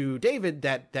confirmed to David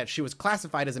that she was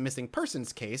classified as a missing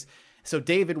persons case. So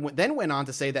David then went on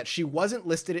to say that she wasn't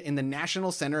listed in the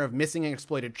National Center of Missing and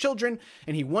Exploited Children,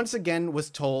 and he once again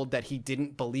was told that he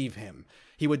didn't believe him.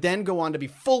 He would then go on to be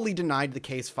fully denied the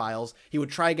case files. He would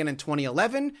try again in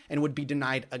 2011 and would be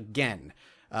denied again.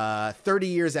 30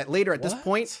 years later, at this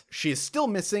point, she is still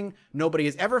missing. Nobody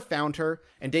has ever found her.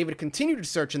 And David continued to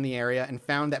search in the area and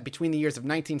found that between the years of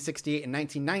 1968 and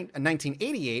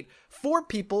 1988, 4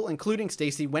 people, including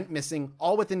Stacy, went missing,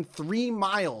 all within 3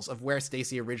 miles of where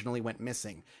Stacy originally went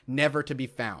missing, never to be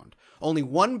found. Only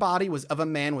one body of a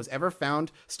man was ever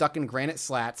found stuck in granite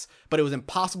slats, but it was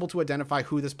impossible to identify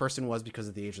who this person was because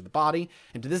of the age of the body.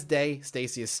 And to this day,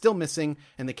 Stacy is still missing,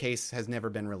 and the case has never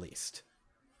been released.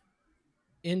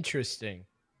 Interesting.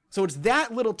 So it's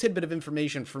that little tidbit of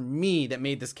information for me that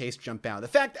made this case jump out. The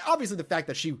fact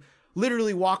that she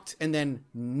literally walked and then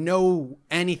no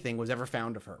anything was ever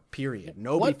found of her, period.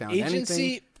 Nobody found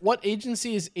anything. What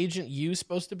agency is Agent Yu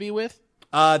supposed to be with?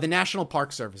 The National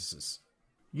Park Services.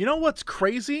 You know what's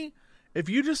crazy? If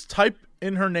you just type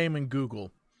in her name in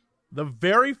Google, the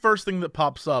very first thing that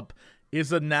pops up is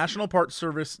the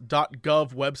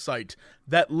nationalparkservice.gov website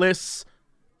that lists.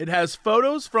 It has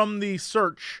photos from the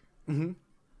search, and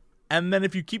then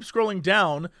if you keep scrolling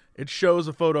down, it shows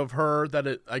a photo of her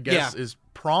that I guess is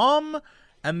prom,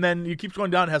 and then you keep scrolling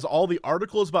down, it has all the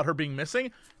articles about her being missing.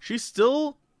 She's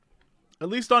still, at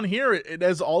least on here, it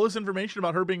has all this information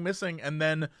about her being missing, and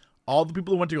then all the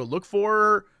people who went to go look for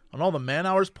her, and all the man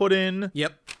hours put in.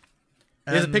 Yep.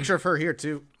 There's a picture of her here,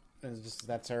 too.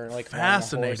 That's her, like,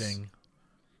 fascinating.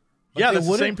 Yeah, that's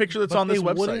the same picture that's on this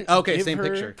website. Okay, same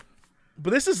picture.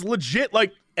 But this is legit,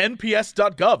 like,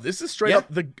 nps.gov. This is straight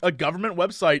up a government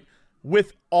website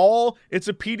with it's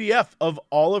a PDF of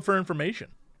all of her information.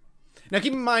 Now,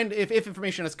 keep in mind, if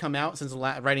information has come out since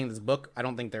writing this book, I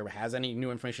don't think there has any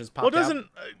new information has popped out.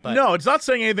 No, it's not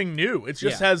saying anything new. It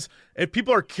just has, if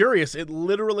people are curious, it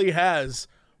literally has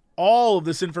all of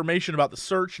this information about the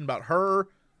search and about her.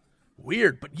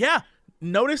 Weird. But yeah,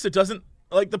 notice it doesn't,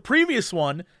 like the previous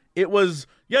one, it was,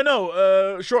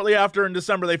 shortly after in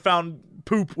December, they found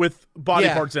poop with body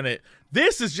parts in it.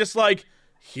 This is just like,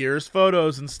 here's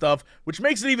photos and stuff, which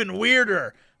makes it even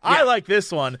weirder. Yeah. I like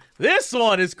this one. This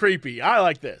one is creepy. I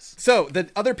like this. So the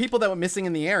other people that were missing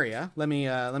in the area, let me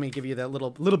give you that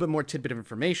little bit more tidbit of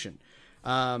information.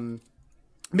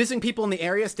 Missing people in the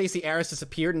area, Stacey Arras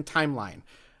disappeared in timeline.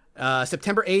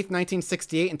 September 8th,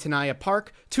 1968 in Tenaya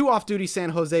Park, 2 off-duty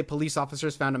San Jose police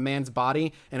officers found a man's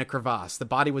body in a crevasse. The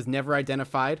body was never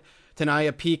identified.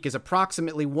 Tenaya Peak is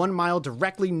approximately 1 mile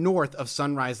directly north of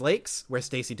Sunrise Lakes, where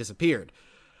Stacey disappeared.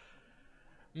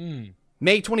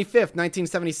 May 25th,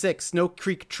 1976, Snow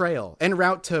Creek Trail. En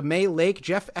route to May Lake,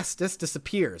 Jeff Estes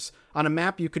disappears. On a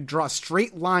map, you could draw a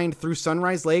straight line through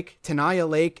Sunrise Lake, Tenaya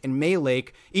Lake, and May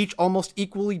Lake, each almost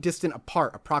equally distant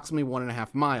apart, approximately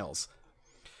 1.5 miles.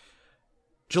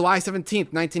 July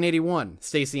 17th, 1981,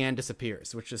 Stacey Ann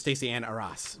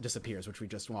Arras disappears, which we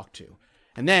just walked to.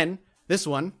 And then, this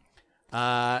one,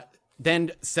 July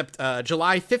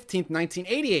 15th,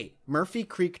 1988, Murphy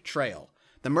Creek Trail.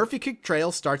 The Murphy Creek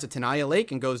Trail starts at Tenaya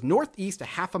Lake and goes northeast a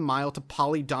 1/2 mile to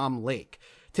Polydom Lake.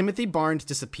 Timothy Barnes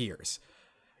disappears.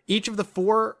 Each of the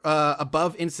 4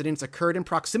 above incidents occurred in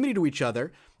proximity to each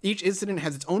other. Each incident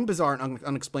has its own bizarre and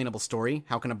unexplainable story.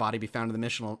 How can a body be found in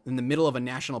the middle of a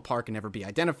national park and never be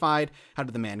identified? How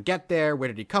did the man get there? Where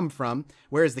did he come from?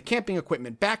 Where is the camping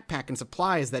equipment, backpack, and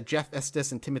supplies that Jeff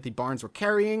Estes and Timothy Barnes were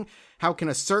carrying? How can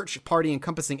a search party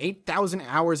encompassing 8,000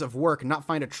 hours of work not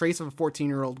find a trace of a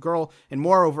 14-year-old girl, and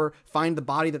moreover, find the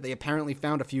body that they apparently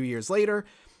found a few years later?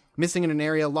 Missing in an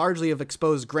area largely of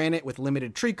exposed granite with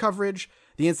limited tree coverage.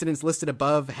 The incidents listed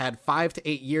above had 5 to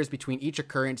 8 years between each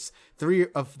occurrence. 3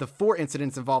 of the 4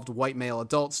 incidents involved white male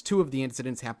adults. 2 of the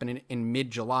incidents happened in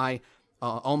mid-July,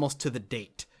 almost to the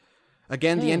date.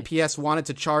 Again, the NPS wanted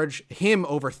to charge him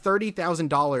over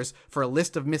 $30,000 for a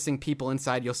list of missing people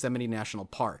inside Yosemite National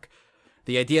Park.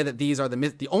 The idea that these are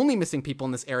the only missing people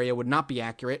in this area would not be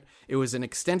accurate. It was an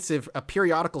extensive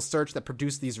periodical search that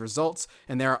produced these results,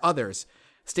 and there are others.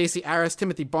 Stacey Arras,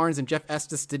 Timothy Barnes, and Jeff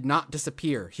Estes did not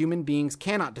disappear. Human beings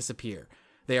cannot disappear.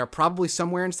 They are probably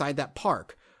somewhere inside that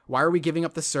park. Why are we giving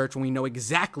up the search when we know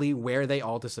exactly where they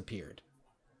all disappeared?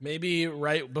 Maybe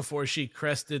right before she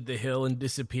crested the hill and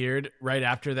disappeared, right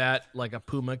after that, like a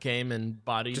puma came and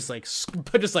bodied. Just like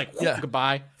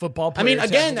goodbye. Football I mean,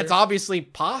 players again, after that's her. obviously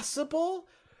possible.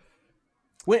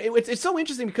 It's so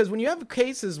interesting because when you have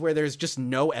cases where there's just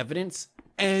no evidence,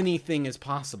 anything is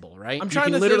possible, right? I'm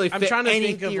trying to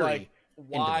think of like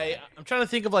why. I'm trying to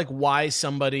think of like why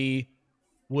somebody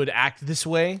would act this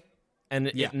way and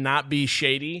it not be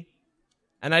shady.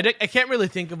 And I can't really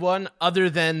think of one other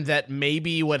than that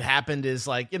maybe what happened is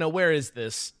like, where is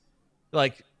this?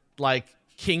 Like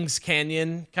Kings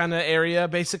Canyon kind of area,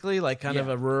 basically, like kind of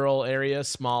a rural area,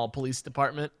 small police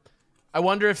department. I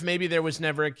wonder if maybe there was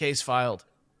never a case filed.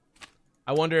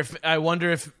 I wonder if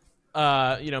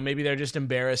maybe they're just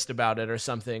embarrassed about it or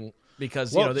something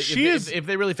because, if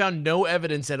they really found no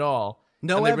evidence at all,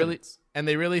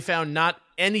 they really found not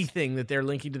anything that they're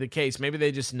linking to the case, maybe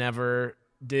they just never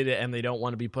did it and they don't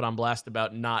want to be put on blast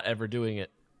about not ever doing it.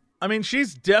 I mean,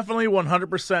 she's definitely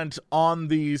 100% on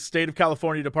the State of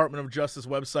California Department of Justice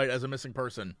website as a missing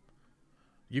person.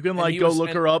 You can look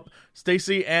her up.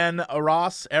 Stacey Ann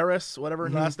Arras, whatever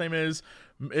her last name is.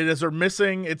 It is her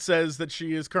missing. It says that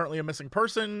she is currently a missing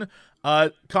person.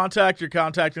 You're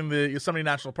contacting the Yosemite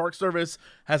National Park Service,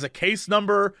 has a case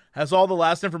number, has all the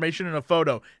last information in a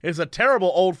photo. It's a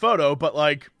terrible old photo, but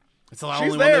it's the only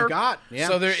one they've got. Yeah.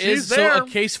 So so a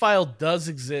case file does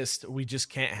exist. We just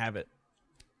can't have it.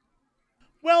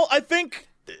 Well, I think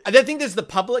there's the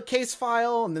public case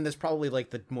file, and then there's probably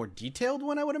the more detailed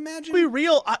one, I would imagine. To be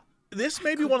real, this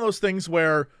may be one of those things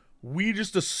where we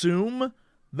just assume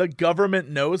the government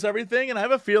knows everything, and I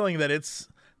have a feeling that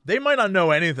they might not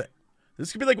know anything.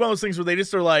 This could be one of those things where they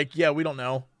just are like, yeah, we don't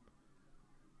know.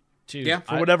 Dude,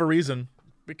 for whatever reason.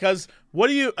 Because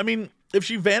if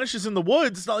she vanishes in the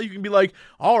woods, it's not like you can be like,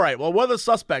 all right, well, what are the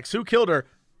suspects? Who killed her?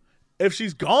 If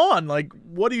she's gone,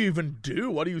 what do you even do?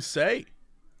 What do you say?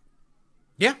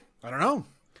 Yeah, I don't know.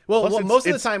 Well, most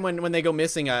of the time when they go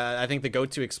missing, I think the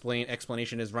go-to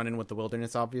explanation is run in with the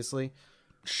wilderness, obviously.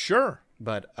 Sure.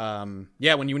 But, when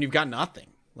you've got nothing,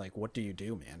 what do you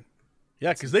do, man?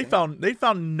 Yeah, because they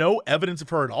found no evidence of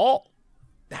her at all.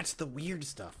 That's the weird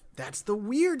stuff.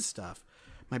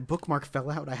 My bookmark fell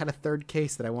out. I had a third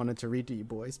case that I wanted to read to you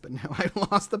boys, but now I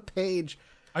lost the page.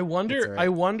 I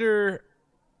wonder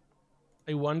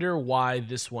why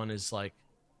this one is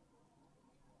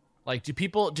do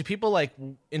people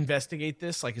investigate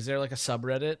this? Is there a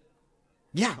subreddit?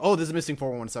 Yeah. Oh, there's a Missing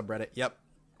 411 subreddit. Yep.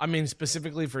 I mean,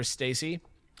 specifically for Stacey.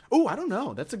 Oh, I don't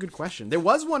know. That's a good question. There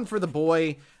was one for the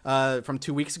boy from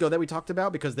 2 weeks ago that we talked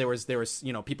about because there was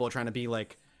people trying to be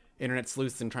internet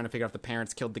sleuths and trying to figure out if the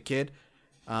parents killed the kid.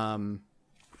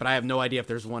 But I have no idea if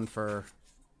there's one for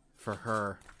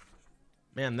her.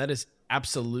 Man, that is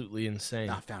absolutely insane.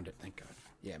 I found it. Thank God.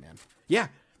 Yeah, man. Yeah,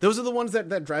 those are the ones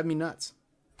that drive me nuts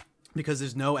because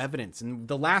there's no evidence. And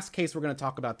the last case we're going to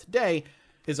talk about today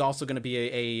is also going to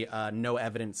be a no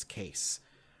evidence case.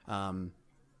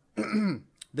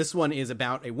 This one is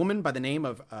about a woman by the name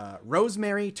of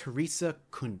Rosemary Teresa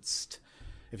Kunst.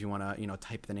 If you want to,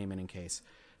 type the name in case.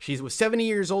 She was 70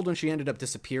 years old when she ended up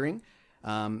disappearing.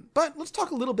 But let's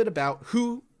talk a little bit about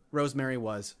who Rosemary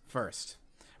was first.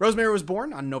 Rosemary was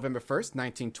born on November 1st,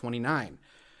 1929.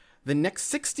 The next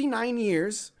 69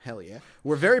 years, hell yeah,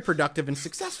 were very productive and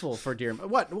successful for dear...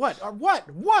 What?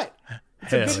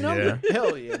 It's a good number. Yeah.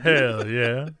 Hell yeah. Hell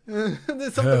yeah.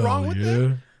 There's something wrong with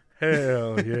that?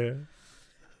 Hell yeah.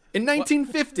 In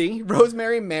 1950,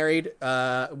 Rosemary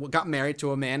got married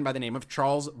to a man by the name of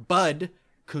Charles Bud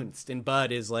Kunst. And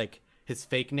Bud is his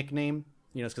fake nickname.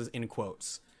 It's because in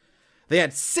quotes. They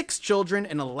had 6 children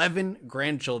and 11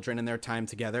 grandchildren in their time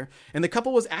together, and the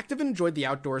couple was active and enjoyed the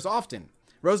outdoors often.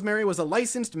 Rosemary was a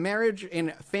licensed marriage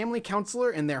and family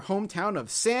counselor in their hometown of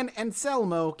San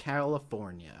Anselmo,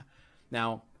 California.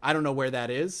 Now, I don't know where that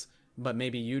is, but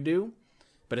maybe you do.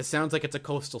 But it sounds like it's a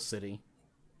coastal city.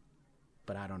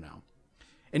 But I don't know.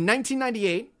 In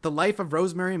 1998, the life of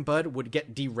Rosemary and Bud would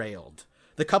get derailed.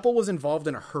 The couple was involved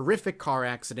in a horrific car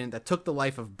accident that took the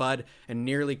life of Bud and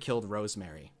nearly killed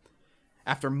Rosemary.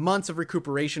 After months of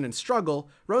recuperation and struggle,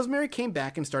 Rosemary came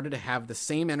back and started to have the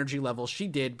same energy level she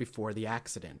did before the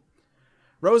accident.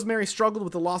 Rosemary struggled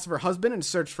with the loss of her husband and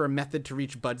searched for a method to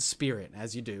reach Bud's spirit,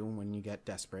 as you do when you get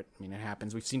desperate. I mean, it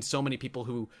happens. We've seen so many people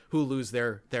who lose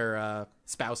their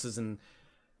spouses and,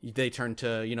 they turned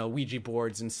to, Ouija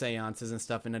boards and seances and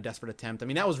stuff in a desperate attempt. I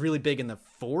mean, that was really big in the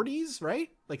 40s, right?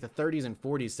 Like the 30s and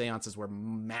 40s, seances were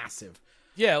massive.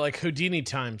 Yeah, like Houdini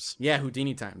times. Yeah,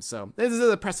 Houdini times. So this is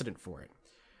a precedent for it.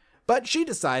 But she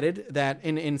decided that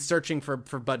in searching for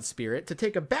Bud Spirit to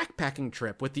take a backpacking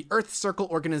trip with the Earth Circle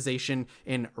organization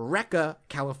in Reka,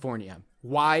 California.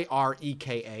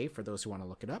 YREKA, for those who want to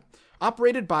look it up.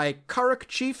 Operated by Karuk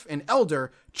Chief and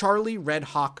Elder Charlie Red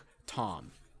Hawk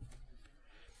Tom.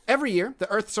 Every year, the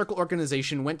Earth Circle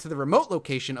organization went to the remote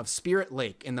location of Spirit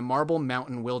Lake in the Marble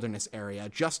Mountain Wilderness area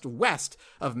just west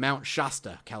of Mount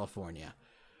Shasta, California.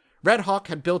 Red Hawk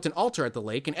had built an altar at the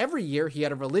lake, and every year he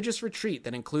had a religious retreat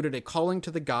that included a calling to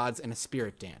the gods and a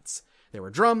spirit dance. There were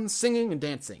drums, singing, and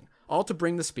dancing, all to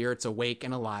bring the spirits awake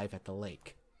and alive at the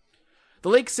lake. The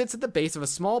lake sits at the base of a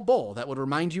small bowl that would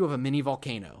remind you of a mini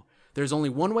volcano. There's only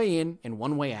one way in and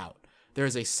one way out. There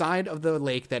is a side of the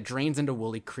lake that drains into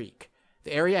Woolly Creek.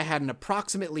 The area had an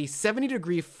approximately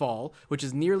 70-degree fall, which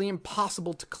is nearly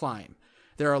impossible to climb.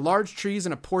 There are large trees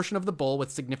in a portion of the bowl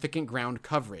with significant ground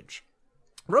coverage.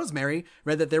 Rosemary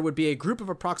read that there would be a group of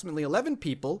approximately 11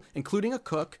 people, including a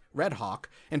cook, Red Hawk,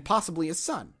 and possibly his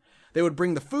son. They would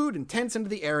bring the food and tents into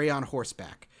the area on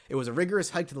horseback. It was a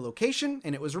rigorous hike to the location,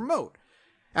 and it was remote.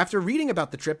 After reading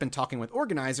about the trip and talking with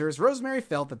organizers, Rosemary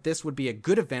felt that this would be a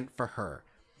good event for her.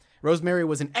 Rosemary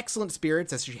was in excellent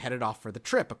spirits as she headed off for the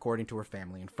trip, according to her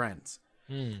family and friends.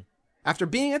 After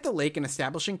being at the lake and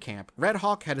establishing camp, Red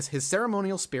Hawk had his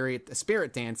ceremonial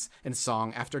spirit dance and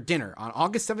song after dinner on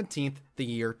August 17th, the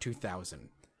year 2000.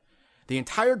 The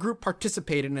entire group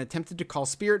participated and attempted to call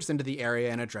spirits into the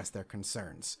area and address their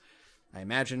concerns. I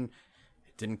imagine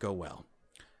it didn't go well.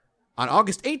 On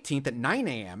August 18th at 9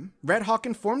 a.m., Red Hawk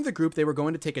informed the group they were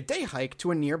going to take a day hike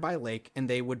to a nearby lake and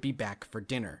they would be back for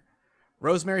dinner.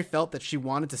 Rosemary felt that she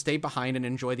wanted to stay behind and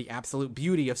enjoy the absolute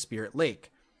beauty of Spirit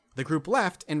Lake. The group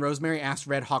left, and Rosemary asked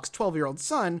Red Hawk's 12-year-old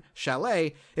son,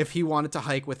 Chalet, if he wanted to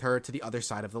hike with her to the other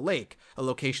side of the lake, a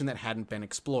location that hadn't been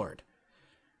explored.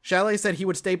 Chalet said he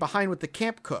would stay behind with the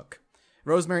camp cook.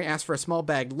 Rosemary asked for a small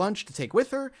bagged lunch to take with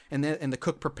her, and the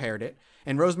cook prepared it,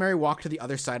 and Rosemary walked to the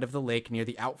other side of the lake near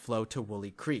the outflow to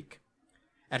Woolly Creek.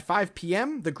 At 5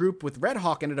 p.m., the group with Red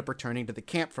Hawk ended up returning to the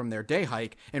camp from their day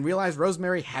hike and realized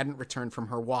Rosemary hadn't returned from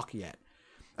her walk yet.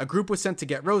 A group was sent to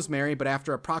get Rosemary, but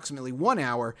after approximately 1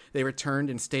 hour, they returned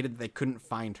and stated that they couldn't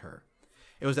find her.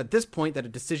 It was at this point that a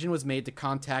decision was made to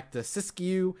contact the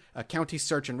Siskiyou County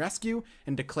Search and Rescue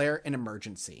and declare an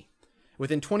emergency.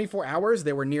 Within 24 hours,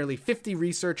 there were nearly 50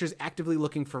 researchers actively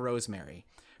looking for Rosemary.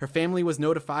 Her family was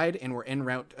notified and were en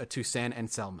route to San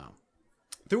Anselmo.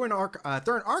 Through an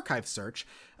archive search,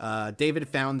 David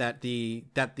found that the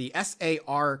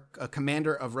SAR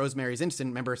commander of Rosemary's incident,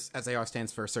 remember SAR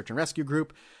stands for Search and Rescue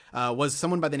Group, was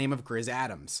someone by the name of Grizz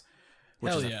Adams,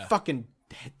 which is a fucking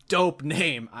dope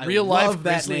name. I Real love life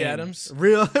that Grizzly name. Adams.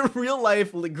 Real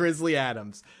life Grizzly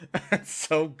Adams. That's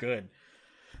so good.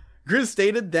 Grizz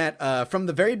stated that from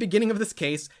the very beginning of this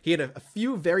case, he had a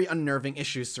few very unnerving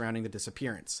issues surrounding the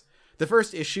disappearance. The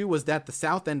first issue was that the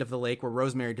south end of the lake where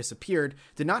Rosemary disappeared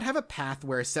did not have a path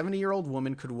where a 70-year-old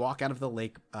woman could walk out of the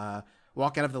lake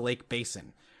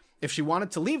basin. If she wanted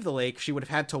to leave the lake, she would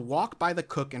have had to walk by the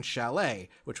cook and Chalet,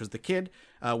 which was the kid,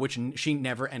 which she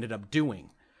never ended up doing.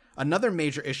 Another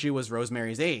major issue was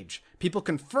Rosemary's age. People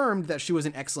confirmed that she was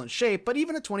in excellent shape, but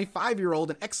even a 25-year-old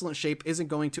in excellent shape isn't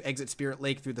going to exit Spirit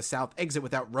Lake through the south exit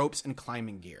without ropes and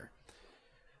climbing gear,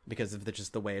 because of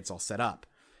just the way it's all set up.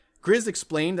 Grizz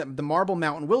explained that the Marble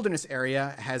Mountain Wilderness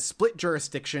area has split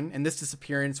jurisdiction, and this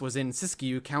disappearance was in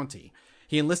Siskiyou County.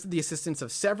 He enlisted the assistance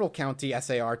of several county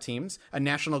SAR teams, a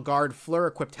National Guard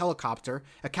FLIR-equipped helicopter,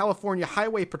 a California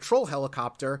Highway Patrol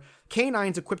helicopter,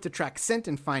 canines equipped to track scent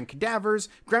and find cadavers,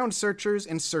 ground searchers,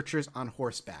 and searchers on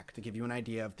horseback, to give you an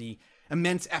idea of the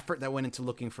immense effort that went into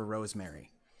looking for Rosemary.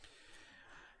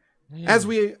 As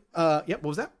we... what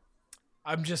was that?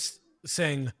 I'm just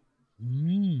saying...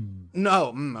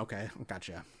 No, okay,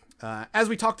 gotcha. As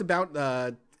we talked about,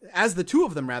 as the two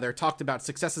of them talked about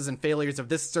successes and failures of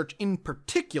this search in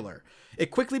particular, it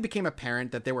quickly became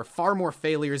apparent that there were far more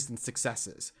failures than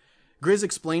successes. Grizz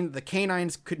explained that the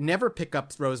canines could never pick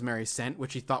up Rosemary's scent,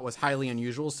 which he thought was highly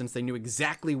unusual since they knew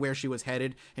exactly where she was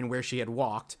headed and where she had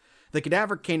walked. The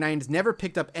cadaver canines never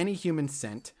picked up any human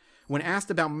scent. When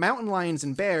asked about mountain lions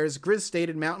and bears, Grizz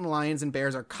stated mountain lions and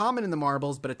bears are common in the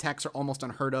marbles, but attacks are almost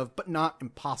unheard of, but not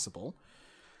impossible.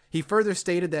 He further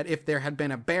stated that if there had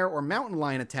been a bear or mountain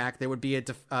lion attack, there would be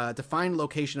a defined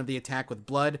location of the attack with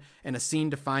blood and a scene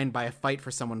defined by a fight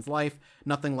for someone's life.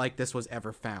 Nothing like this was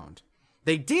ever found.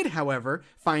 They did, however,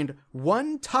 find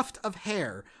one tuft of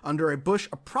hair under a bush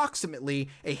approximately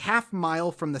a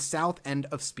half-mile from the south end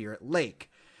of Spirit Lake.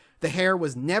 The hair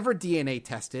was never DNA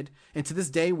tested, and to this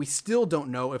day, we still don't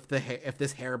know if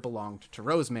this hair belonged to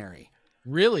Rosemary.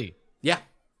 Really? Yeah.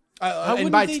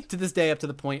 To this day, up to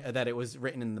the point that it was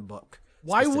written in the book.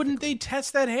 Why wouldn't they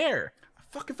test that hair?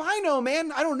 Fuck if I know,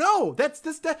 man. I don't know. That's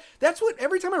what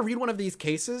every time I read one of these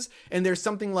cases and there's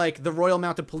something like the Royal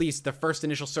Mounted Police, the first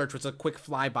initial search was a quick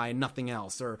flyby and nothing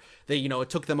else, or it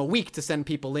took them a week to send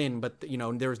people in, but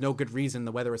there was no good reason,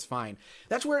 the weather was fine.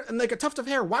 That's where, and like a tuft of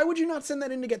hair, why would you not send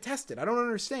that in to get tested? I don't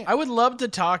understand. I would love to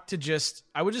talk to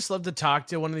love to talk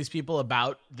to one of these people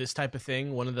about this type of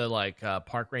thing, one of the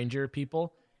park ranger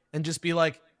people, and just be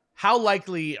like, how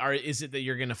likely is it that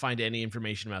you're going to find any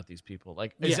information about these people?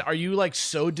 Like, are you like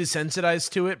so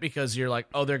desensitized to it because you're like,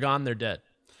 oh, they're gone, they're dead?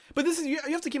 But this is, you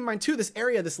have to keep in mind too, this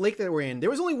area, this lake that we're in, there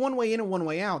was only one way in and one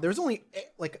way out. There was only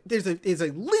there's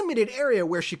a limited area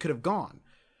where she could have gone,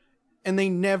 and they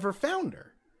never found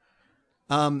her.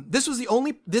 This was the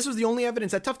only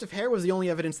evidence. That tuft of hair was the only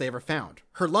evidence they ever found.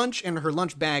 Her lunch and her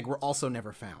lunch bag were also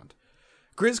never found.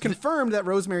 Grizz confirmed that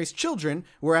Rosemary's children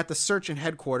were at the search and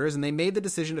headquarters, and they made the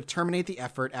decision to terminate the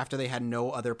effort after they had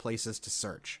no other places to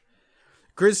search.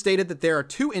 Grizz stated that there are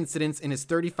 2 incidents in his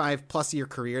 35-plus-year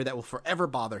career that will forever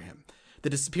bother him. The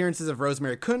disappearances of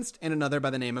Rosemary Kunst and another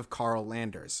by the name of Carl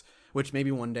Landers, which maybe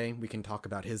one day we can talk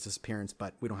about his disappearance,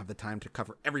 but we don't have the time to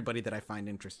cover everybody that I find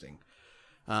interesting.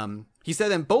 He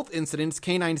said in both incidents,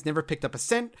 canines never picked up a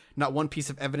scent, not one piece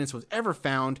of evidence was ever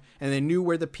found, and they knew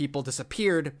where the people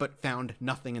disappeared, but found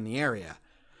nothing in the area.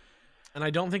 And I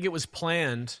don't think it was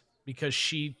planned because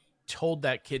she told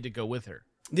that kid to go with her.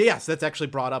 Yes, that's actually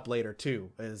brought up later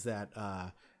too, is that,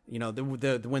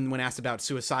 when asked about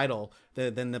suicidal,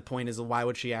 then the point is, why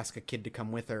would she ask a kid to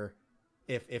come with her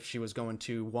if she was going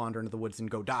to wander into the woods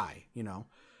and go die,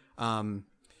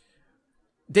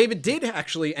 David did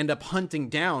actually end up hunting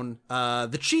down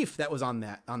the chief that was on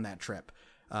that trip,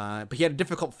 but he had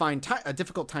a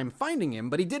difficult time finding him.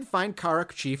 But he did find Karuk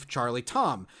Chief Charlie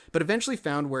Tom, but eventually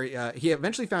found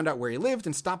out where he lived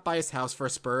and stopped by his house for a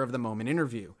spur of the moment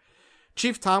interview.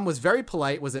 Chief Tom was very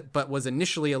polite, but was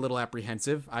initially a little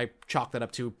apprehensive. I chalked that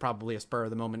up to probably a spur of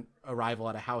the moment arrival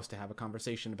at a house to have a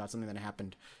conversation about something that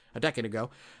happened a decade ago.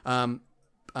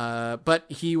 But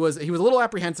he was a little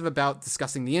apprehensive about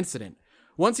discussing the incident.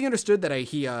 Once he understood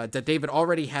that David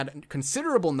already had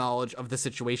considerable knowledge of the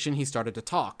situation, he started to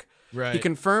talk. Right. He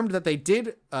confirmed that they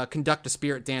did conduct a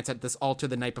spirit dance at this altar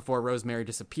the night before Rosemary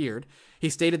disappeared. He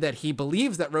stated that he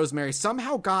believes that Rosemary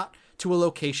somehow got to a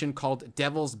location called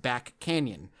Devil's Back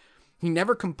Canyon. He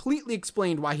never completely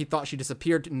explained why he thought she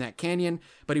disappeared in that canyon,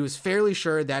 but he was fairly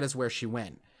sure that is where she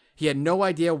went. He had no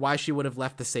idea why she would have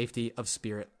left the safety of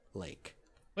Spirit Lake.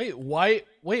 Wait,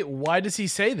 why does he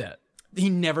say that? He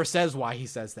never says why he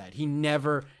says that. He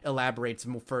never elaborates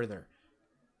further.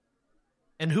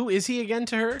 And who is he again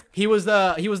to her? He was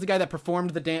the guy that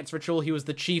performed the dance ritual. He was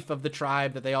the chief of the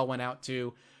tribe that they all went out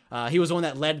to. He was the one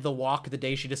that led the walk the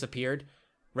day she disappeared.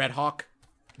 Red Hawk.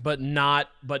 But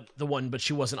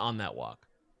she wasn't on that walk.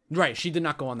 Right, she did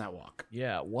not go on that walk.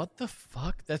 Yeah, what the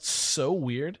fuck? That's so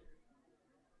weird.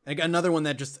 Another one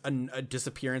that just a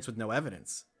disappearance with no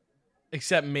evidence.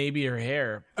 Except maybe her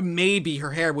hair. Maybe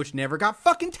her hair, which never got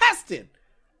fucking tested.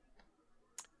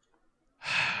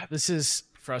 This is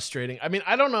frustrating. I mean,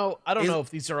 I don't know if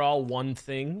these are all one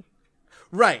thing.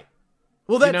 Right.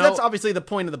 Well, that's obviously the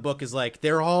point of the book, is like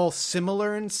they're all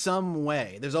similar in some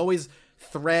way. There's always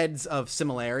threads of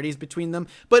similarities between them,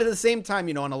 but at the same time,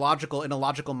 in a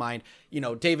logical mind,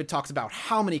 David talks about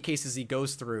how many cases he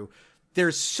goes through.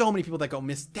 There's so many people that go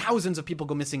miss. Thousands of people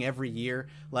go missing every year.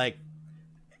 Like,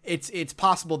 it's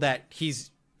possible that he's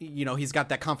got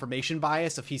that confirmation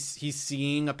bias if he's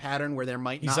seeing a pattern where there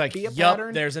might not be a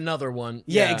pattern. There's another one.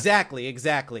 Yeah,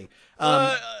 exactly.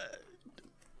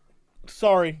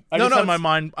 Sorry, I had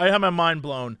my mind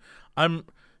blown.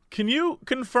 Can you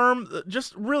confirm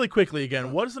just really quickly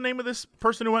again? What is the name of this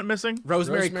person who went missing?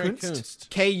 Rosemary Kunst.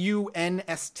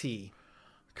 Kunst.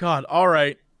 God. All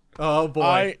right. Oh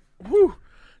boy.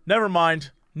 Never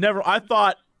mind. I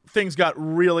thought things got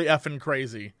really effing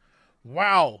crazy.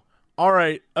 Wow. All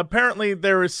right. Apparently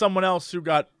there is someone else who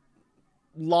got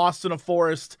lost in a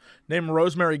forest named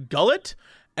Rosemary Gullett,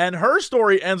 and her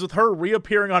story ends with her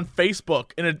reappearing on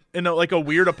Facebook in a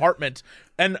weird apartment,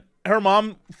 and her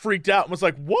mom freaked out and was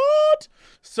like, "What?"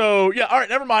 So yeah. All right.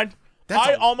 Never mind.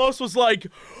 I almost was like,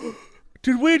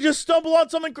 did we just stumble on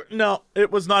something? No,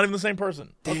 it was not even the same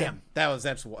person. Damn. Okay.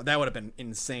 That would have been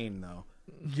insane though.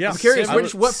 Yeah. I'm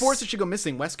curious, what forest did she go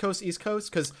missing? West Coast, East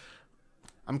Coast? Because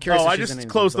I'm curious. Oh, if I she's just in any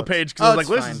of closed those the books. page because I was like, it's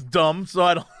well, this fine. is dumb, so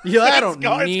I don't. Yeah, I It's don't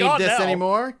gone need this now.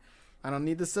 anymore. I don't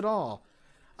need this at all.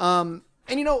 And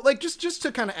like just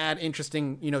to kind of add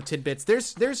interesting, tidbits.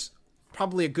 There's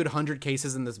probably a good 100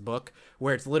 cases in this book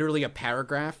where it's literally a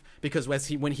paragraph because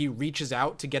when he reaches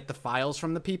out to get the files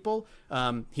from the people,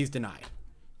 he's denied.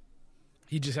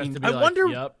 He just has to be I like, wonder-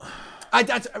 yep.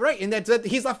 That's right, and that's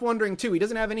he's left wondering too. He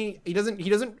doesn't have any. He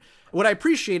doesn't. What I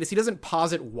appreciate is he doesn't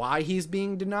posit why he's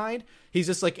being denied. He's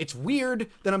just like, it's weird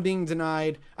that I'm being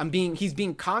denied. He's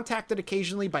being contacted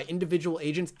occasionally by individual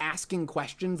agents asking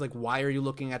questions like, why are you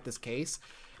looking at this case?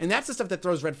 And that's the stuff that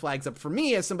throws red flags up for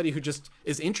me as somebody who just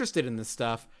is interested in this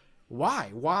stuff.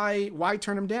 Why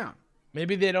turn him down?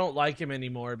 Maybe they don't like him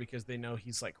anymore because they know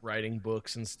he's like writing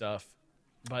books and stuff.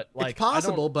 But like, It's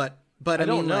possible, but I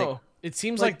don't mean, know. like, It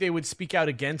seems like they would speak out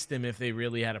against him if they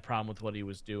really had a problem with what he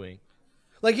was doing.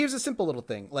 Like, here's a simple little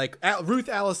thing. Like, Ruth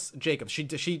Alice Jacobs,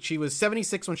 she was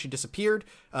 76 when she disappeared.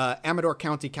 Amador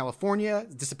County, California,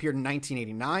 disappeared in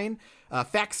 1989.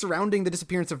 Facts surrounding the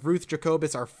disappearance of Ruth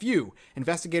Jacobus are few.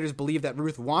 Investigators believe that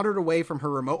Ruth wandered away from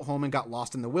her remote home and got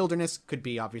lost in the wilderness. Could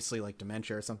be, obviously, like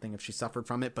dementia or something if she suffered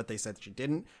from it, but they said she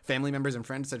didn't. Family members and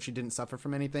friends said she didn't suffer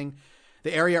from anything.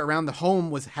 The area around the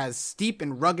home has steep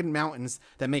and rugged mountains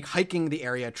that make hiking the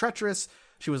area treacherous.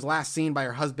 She was last seen by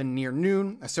her husband near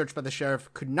noon. A search by the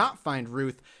sheriff could not find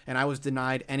Ruth, and I was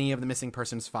denied any of the missing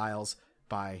persons files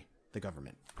by the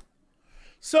government.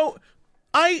 So,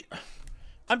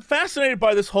 I'm fascinated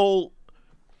by this whole,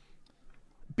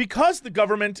 because the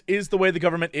government is the way the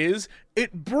government is,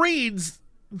 it breeds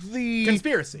the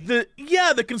Conspiracy.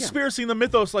 The conspiracy and the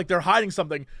mythos, like they're hiding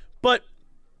something. But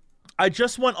I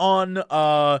just went on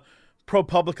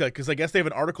ProPublica because I guess they have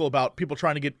an article about people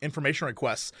trying to get information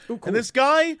requests. Ooh, cool. And this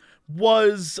guy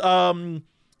was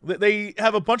they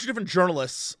have a bunch of different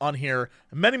journalists on here.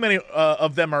 Many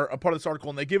of them are a part of this article,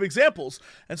 and they give examples.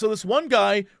 And so this one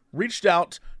guy reached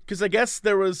out because I guess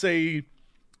there was a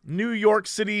New York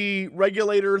City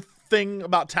regulator thing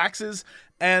about taxes,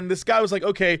 and this guy was like,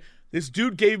 okay, this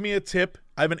dude gave me a tip.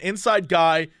 I have an inside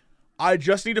guy. I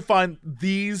just need to find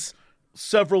these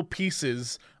several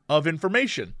pieces of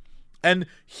information. And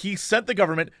he sent the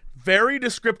government very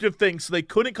descriptive things so they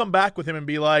couldn't come back with him and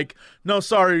be like, no,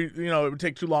 sorry, it would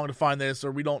take too long to find this,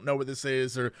 or we don't know what this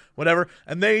is, or whatever.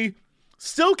 And they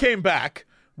still came back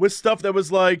with stuff that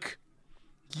was like,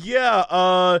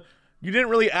 yeah, you didn't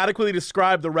really adequately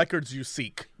describe the records you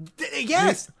seek.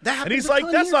 Yes, that happens. And he's a like,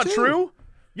 ton that's here, not too. true.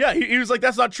 Yeah, he was like,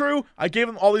 that's not true. I gave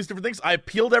them all these different things. I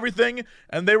appealed everything,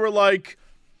 and they were like,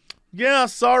 yeah,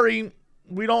 sorry,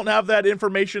 we don't have that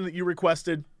information that you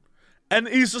requested. And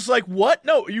he's just like, what?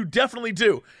 No, you definitely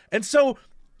do. And so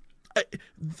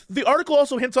the article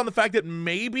also hints on the fact that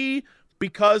maybe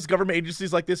because government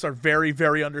agencies like this are very,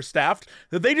 very understaffed,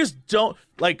 that they just don't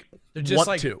They're just want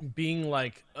like to. being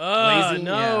like, Lazy,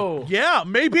 no. Yeah,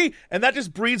 maybe. And that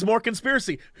just breeds more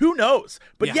conspiracy. Who knows?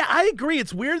 But Yeah. yeah, I agree.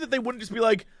 It's weird that they wouldn't just be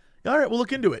like, all right, we'll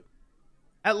look into it.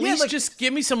 At least like- just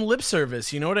give me some lip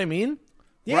service. You know what I mean?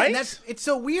 Yeah, Right? and it's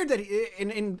so weird that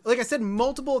in like I said,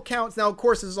 multiple accounts. Now, of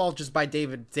course, this is all just by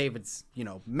David's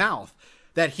mouth,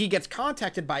 that he gets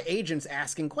contacted by agents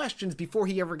asking questions before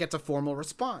he ever gets a formal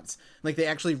response. Like, they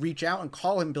actually reach out and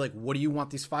call him and be like, what do you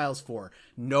want these files for?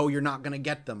 No, you're not going to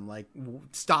get them. Like,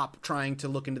 stop trying to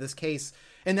look into this case.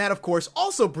 And that, of course,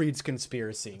 also breeds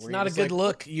conspiracy. It's not a good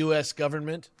look, U.S.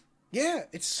 government. Yeah,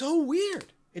 it's so weird.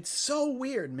 It's so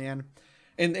weird, man.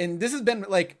 And this has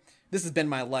been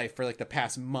my life for like the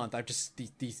past month. I've just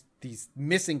these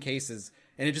missing cases,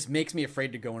 and it just makes me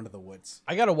afraid to go into the woods.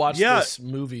 I got to watch Yeah. this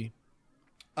movie.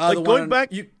 Like, The going one- back-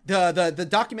 the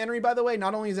documentary, by the way,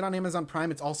 not only is it on Amazon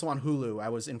Prime, it's also on Hulu. I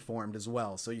was informed as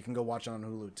well, so you can go watch it on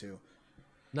Hulu too.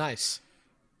 Nice.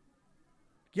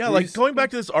 Yeah, Please. like going back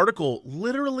to this article,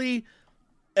 literally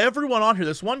everyone on here,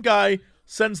 this one guy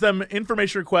sends them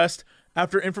information request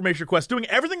after information request, doing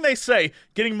everything they say,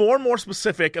 getting more and more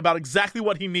specific about exactly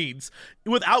what he needs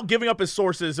without giving up his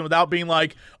sources and without being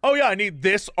like, oh yeah, I need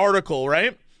this article,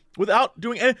 right? Without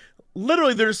doing any,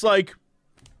 literally they're just like,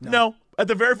 no. At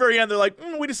the very, very end, they're like,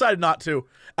 we decided not to.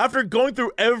 After going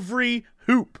through every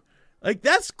hoop. Like,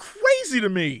 that's crazy to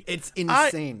me. It's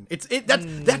insane.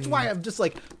 That's why I'm just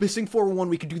like, Missing 411.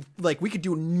 We could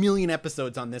do a million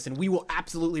episodes on this, and we will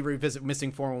absolutely revisit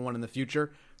Missing 411 in the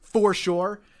future for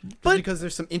sure. But because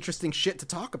there's some interesting shit to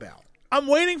talk about. I'm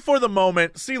waiting for the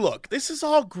moment. See, look, this is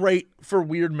all great for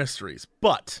weird mysteries,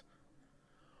 but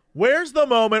where's the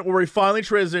moment where we finally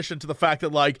transition to the fact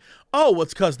that, like, oh,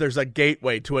 it's because there's a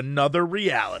gateway to another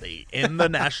reality in the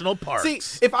national parks?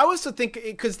 See, if I was to think,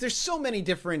 because there's so many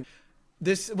different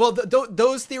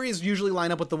Those theories usually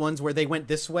line up with the ones where they went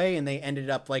this way and they ended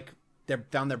up like they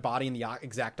found their body in the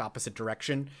exact opposite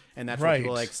direction, and that's where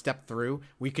people like step through.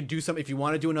 We could do some if you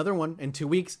want to do another one in 2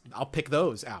 weeks. I'll pick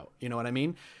those out. You know what I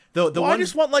mean? I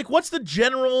just want like, what's the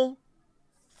general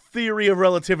theory of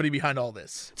relativity behind all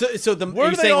this? So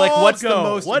you're saying like what's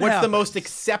the most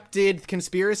accepted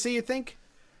conspiracy? You think?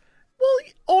 Well,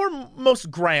 or most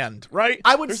grand, right?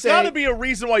 I would There's say got to be a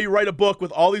reason why you write a book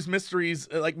with all these mysteries,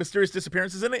 like mysterious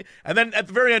disappearances in it, and then at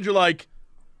the very end you're like,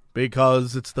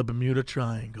 because it's the Bermuda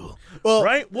Triangle. Well,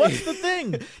 right? What's the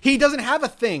thing? He doesn't have a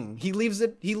thing. He leaves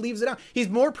it out. He's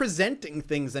more presenting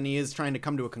things than he is trying to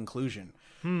come to a conclusion.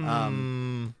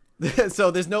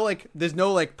 So there's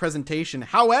no presentation.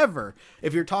 However,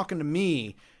 if you're talking to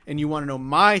me and you want to know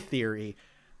my theory,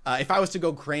 if I was to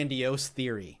go grandiose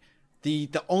theory, the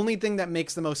only thing that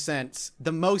makes the most sense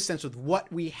with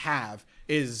what we have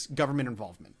is government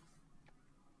involvement.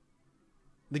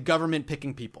 The government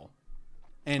picking people.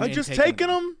 And just taking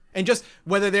them? And just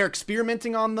whether they're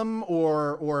experimenting on them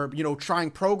or trying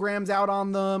programs out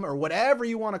on them or whatever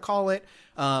you want to call it,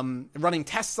 running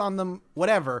tests on them,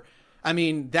 whatever. I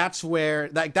mean, that's where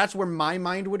my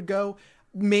mind would go.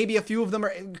 Maybe a few of them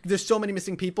there's so many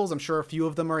missing peoples. I'm sure a few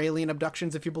of them are alien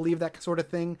abductions if you believe that sort of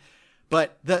thing.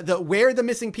 But where the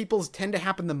missing peoples tend to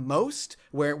happen the most,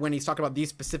 when he's talking about these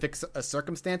specific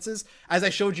circumstances, as I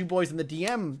showed you boys in the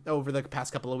DM over the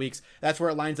past couple of weeks, that's where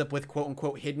it lines up with quote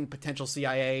unquote hidden potential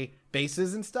CIA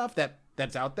bases and stuff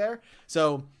that's out there.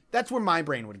 So that's where my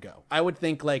brain would go. I would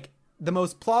think like the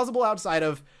most plausible outside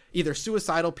of either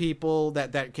suicidal people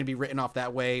that can be written off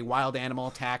that way, wild animal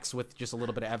attacks with just a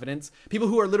little bit of evidence, people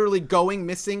who are literally going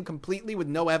missing completely with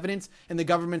no evidence, and the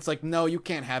government's like, no, you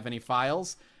can't have any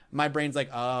files. My brain's like,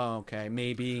 oh, okay,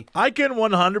 maybe. I can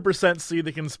 100% see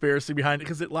the conspiracy behind it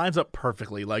because it lines up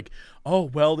perfectly. Like, oh,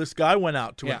 well, this guy went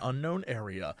out to an unknown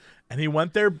area, and he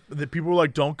went there. The people were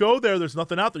like, don't go there. There's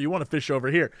nothing out there. You want to fish over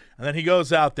here. And then he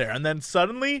goes out there, and then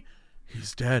suddenly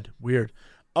he's dead. Weird.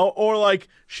 Oh, or like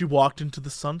she walked into the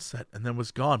sunset and then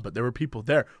was gone, but there were people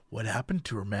there. What happened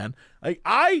to her, man? Like,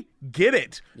 I get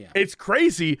it. Yeah. It's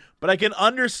crazy, but I can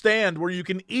understand where you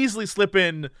can easily slip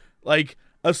in, like,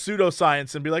 a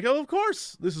pseudoscience and be like, oh, of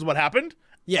course, this is what happened.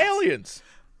 Yes. Aliens.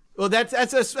 Well, that's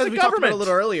as we talked about a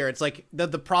little earlier. It's like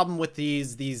the problem with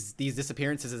these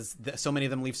disappearances is that so many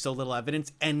of them leave so little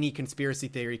evidence. Any conspiracy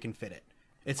theory can fit it.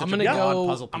 It's such a broad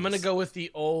puzzle piece. I'm gonna go with the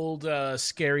old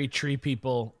scary tree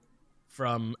people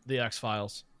from the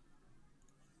X-Files.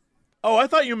 Oh, I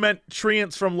thought you meant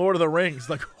treants from Lord of the Rings,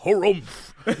 like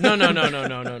Harumph.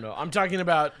 No. I'm talking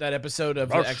about that episode of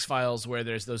the X-Files where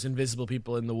there's those invisible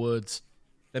people in the woods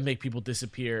that make people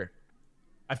disappear.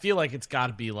 I feel like it's got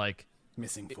to be like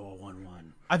Missing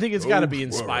 411. I think it's got to be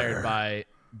inspired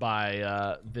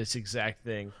by this exact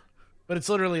thing. But it's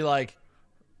literally like,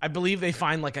 I believe they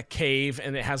find like a cave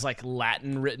and it has like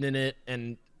Latin written in it,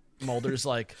 and Mulder's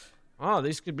like, oh,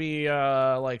 these could be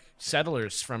like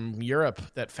settlers from Europe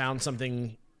that found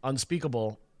something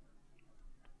unspeakable.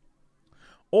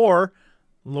 Or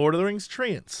Lord of the Rings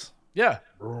treants. Yeah.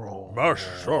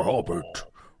 Master Hobbit.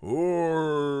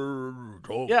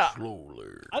 Yeah. Slowly.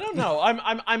 I don't know.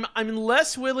 I'm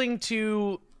less willing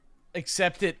to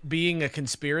accept it being a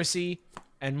conspiracy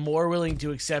and more willing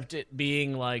to accept it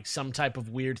being like some type of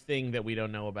weird thing that we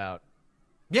don't know about.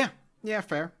 Yeah. Yeah,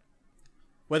 fair.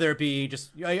 Whether it be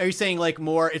just, are you saying like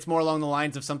it's more along the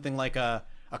lines of something like a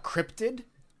cryptid?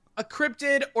 A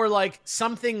cryptid, or like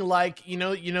something like, you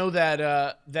know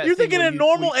that You're thinking a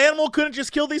normal animal couldn't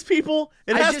just kill these people?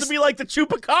 It has to be like the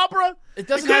chupacabra? It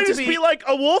doesn't have to be like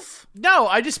a wolf? No,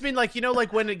 I just mean like,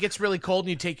 like when it gets really cold and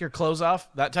you take your clothes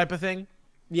off, that type of thing.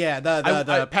 Yeah,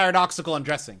 the paradoxical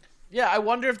undressing. Yeah, I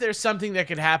wonder if there's something that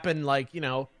could happen, like,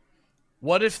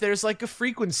 what if there's like a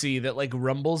frequency that like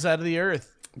rumbles out of the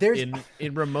earth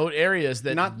in remote areas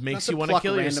that makes you want to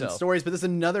kill yourself? Stories, but there's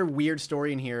another weird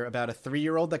story in here about a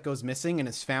 3-year-old that goes missing and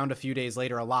is found a few days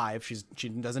later alive. She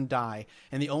doesn't die,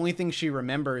 and the only thing she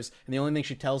remembers and the only thing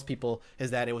she tells people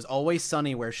is that it was always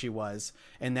sunny where she was,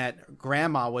 and that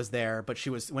grandma was there, but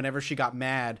whenever she got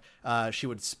mad, she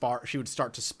would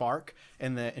start to spark,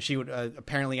 and she would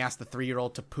apparently ask the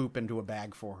 3-year-old to poop into a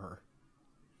bag for her.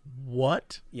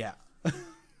 What? Yeah.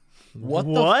 What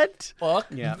the fuck?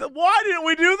 Yeah. Why didn't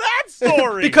we do that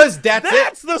story? Because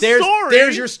that's the story.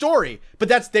 There's your story. But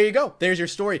there you go. There's your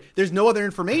story. There's no other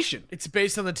information. It's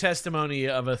based on the testimony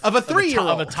of a 3-year-old.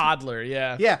 Of a toddler,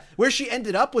 yeah. Yeah. Where she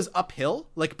ended up was uphill,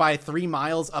 like by 3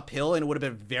 miles uphill, and it would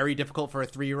have been very difficult for a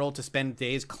 3-year-old to spend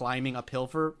days climbing uphill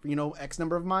for, X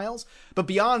number of miles. But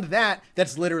beyond that,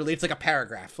 that's literally, it's like a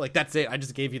paragraph. Like, that's it. I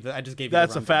just gave you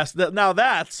That's a fast. Now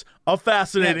that's a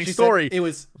fascinating she story. said it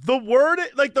was the word,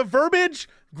 like the verbiage,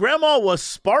 grandma was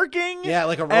sparking. Yeah,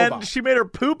 like a robot. And she made her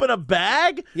poop in a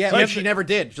bag. Yeah, like, but she never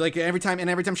did. Like every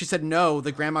time she said no,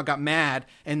 the grandma got mad,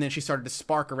 and then she started to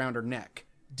spark around her neck.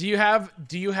 Do you have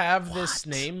this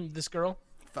name, this girl?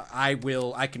 I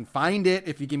can find it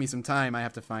if you give me some time. I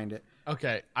have to find it.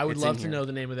 Okay, I would It's love in to here. know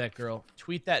the name of that girl.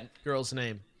 Tweet that girl's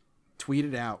name. Tweet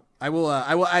it out. I will.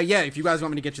 Yeah, if you guys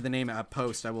want me to get you the name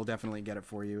post, I will definitely get it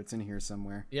for you. It's in here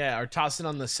somewhere. Yeah, or toss it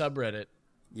on the subreddit.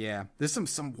 Yeah, there's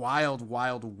some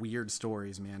wild, weird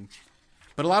stories, man.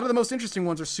 But a lot of the most interesting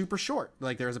ones are super short.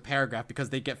 Like there's a paragraph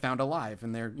because they get found alive,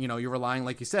 and they're you're relying,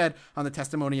 like you said, on the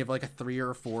testimony of like a 3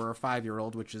 or 4 or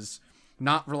 5-year-old, which is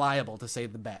not reliable to say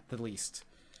the least.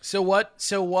 So what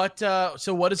is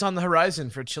on the horizon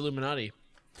for Chilluminati?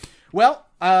 Well,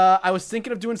 I was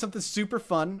thinking of doing something super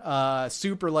fun,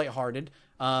 super lighthearted.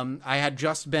 I had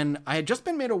just been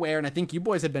made aware, and I think you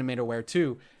boys had been made aware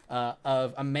too,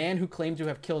 of a man who claimed to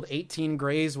have killed 18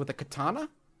 Greys with a katana.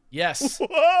 Yes.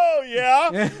 Whoa,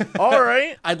 yeah. All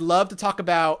right. I'd love to talk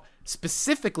about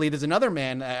specifically. There's another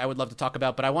man I would love to talk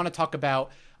about, but I want to talk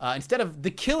about instead of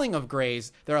the killing of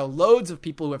Greys, there are loads of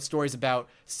people who have stories about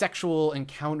sexual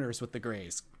encounters with the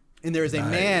Greys. And there is a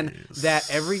man that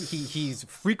he's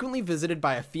frequently visited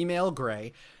by a female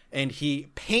Grey, and he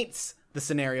paints the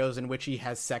scenarios in which he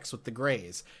has sex with the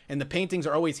Greys. And the paintings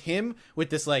are always him with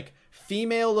this like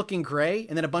female looking Grey,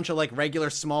 and then a bunch of like regular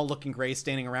small looking Greys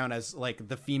standing around as like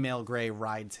the female Grey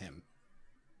rides him.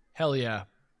 Hell yeah.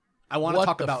 I want to What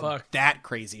talk the about fuck? that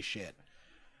crazy shit.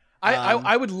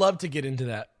 I would love to get into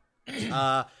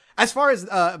that. As far as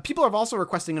people are also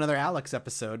requesting another Alex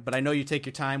episode, but I know you take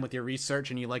your time with your research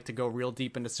and you like to go real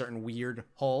deep into certain weird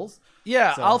holes.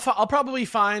 Yeah, So- I'll probably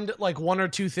find like 1 or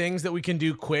 2 things that we can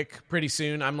do quick pretty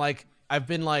soon. I've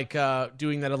been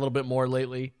doing that a little bit more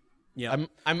lately. Yeah.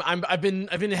 I've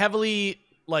been heavily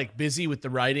like busy with the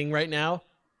writing right now,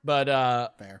 but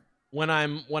Fair. when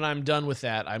I'm done with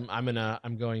that,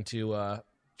 I'm going to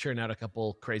churn out a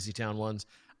couple crazy town ones.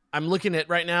 I'm looking at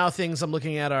right now. Things I'm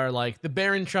looking at are like the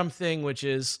Barron Trump thing, which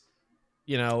is,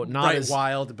 not Right, as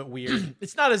wild but weird.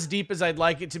 it's not as deep as I'd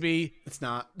like it to be. It's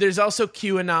not. There's also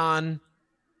QAnon.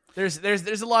 There's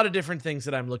a lot of different things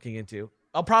that I'm looking into.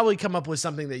 I'll probably come up with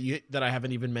something that I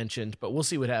haven't even mentioned, but we'll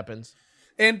see what happens.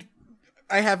 And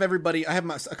I have a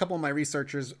couple of my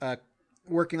researchers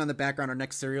working on the background our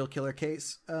next serial killer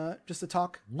case just to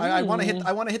talk. I want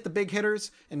to hit the big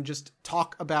hitters and just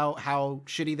talk about how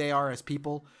shitty they are as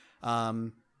people.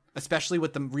 Especially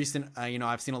with the recent,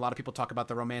 I've seen a lot of people talk about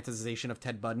the romanticization of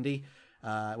Ted Bundy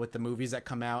with the movies that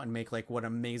come out and make like what an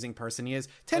amazing person he is.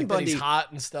 Ted Like that Bundy, he's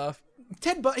hot and stuff.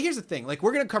 Here's the thing, like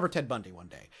we're going to cover Ted Bundy one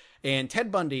day, and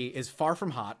Ted Bundy is far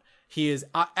from hot. He is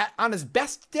on his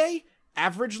best day,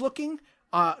 average looking,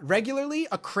 regularly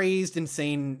a crazed,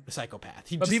 insane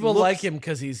psychopath. But people like him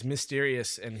because he's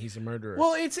mysterious and he's a murderer.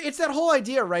 Well, it's that whole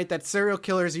idea, right? That serial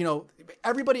killers,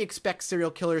 everybody expects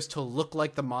serial killers to look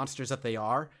like the monsters that they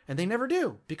are, and they never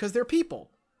do because they're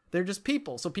people. They're just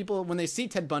people. So people, when they see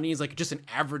Ted Bundy, he's like just an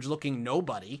average-looking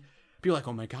nobody. People are like,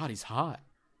 oh my god, he's hot.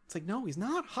 It's like, no, he's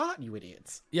not hot, you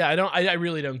idiots. yeah, I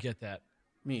really don't get that.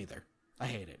 Me either. I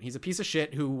hate it. He's a piece of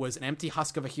shit who was an empty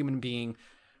husk of a human being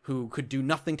who could do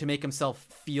nothing to make himself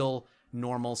feel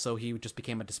normal, so he just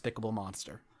became a despicable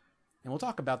monster. And we'll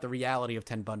talk about the reality of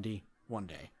Ted Bundy one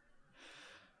day.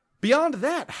 Beyond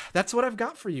that, that's what I've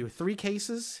got for you. 3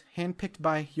 cases, handpicked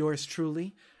by yours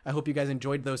truly. I hope you guys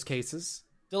enjoyed those cases.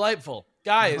 Delightful.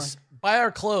 Guys, buy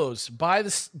our clothes. Buy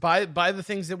the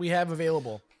things that we have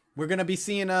available. We're gonna be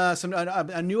seeing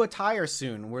a new attire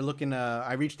soon. We're looking.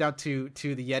 I reached out to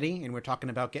the Yeti, and we're talking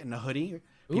about getting a hoodie.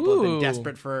 People have been Ooh.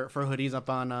 desperate for hoodies up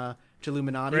on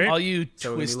Chilluminati. Great. All you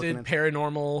So we're gonna be twisted looking at-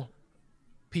 paranormal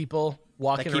people that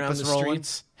walking keep around us the rolling.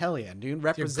 streets. Hell yeah, dude!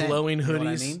 Represent. glowing you know what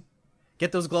I hoodies. mean?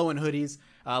 Get those glowing hoodies.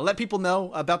 Let people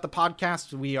know about the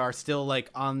podcast. We are still like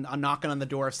on knocking on the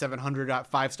door of 700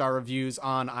 5-star reviews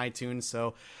on iTunes.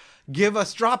 So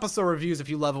drop us the reviews if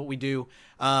you love what we do.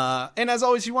 And as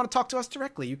always, if you want to talk to us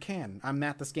directly, you can. I'm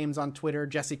Matt This Games on Twitter.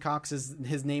 Jesse Cox is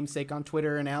his namesake on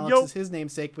Twitter, and Alex Yo. is his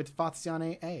namesake with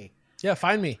Faziane A. Yeah,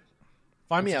 find me.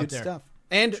 Find me It's out good there. stuff.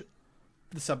 And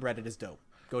the subreddit is dope.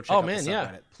 Go check Oh out man, the yeah.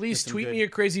 subreddit. Please There's some tweet good- me your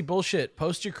crazy bullshit.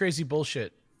 Post your crazy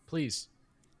bullshit. Please.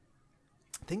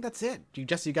 I think that's it.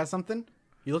 Jesse, you got something?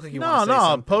 You look like you No, want to say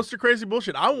something. post your crazy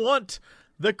bullshit. I want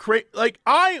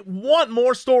I want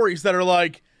more stories that are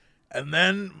like, and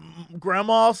then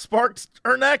grandma sparked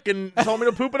her neck and told me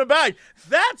to poop in a bag.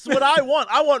 That's what I want.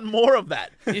 I want more of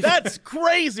that. That's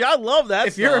crazy. I love that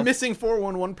If you're a stuff. missing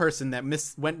 411 person that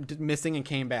went missing and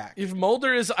came back, If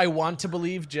Mulder is I want to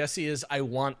believe, Jesse is I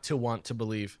want to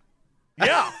believe.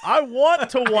 Yeah, I want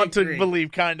to agree.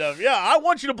 believe, kind of. Yeah, I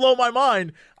want you to blow my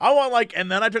mind. I want, like,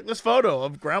 and then I took this photo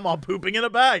of Grandma pooping in a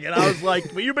bag, and I was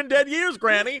like, but you've been dead years,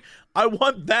 Granny. I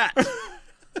want that.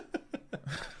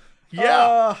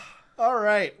 Yeah. All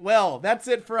right. Well, that's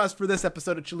it for us for this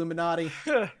episode of Chilluminati.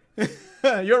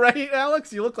 You're right,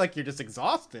 Alex? You look like you're just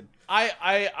exhausted.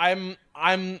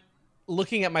 I'm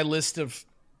looking at my list of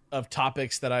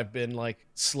topics that I've been like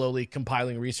slowly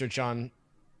compiling research on,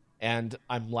 and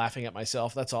I'm laughing at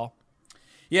myself. That's all.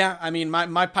 Yeah, I mean,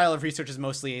 my pile of research is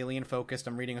mostly alien focused.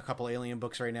 I'm reading a couple alien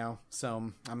books right now,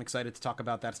 so I'm excited to talk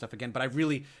about that stuff again. But I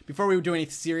really, before we do any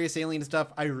serious alien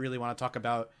stuff, I really want to talk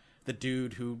about the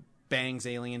dude who bangs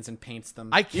aliens and paints them.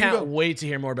 I can't wait to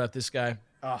hear more about this guy.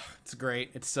 Oh, it's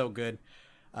great. It's so good.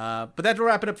 But that will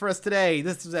wrap it up for us today.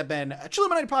 This has been a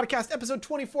Chilluminati Podcast, episode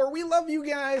 24. We love you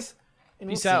guys. And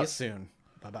Peace we'll out. see you soon.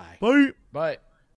 Bye-bye. Bye. Bye.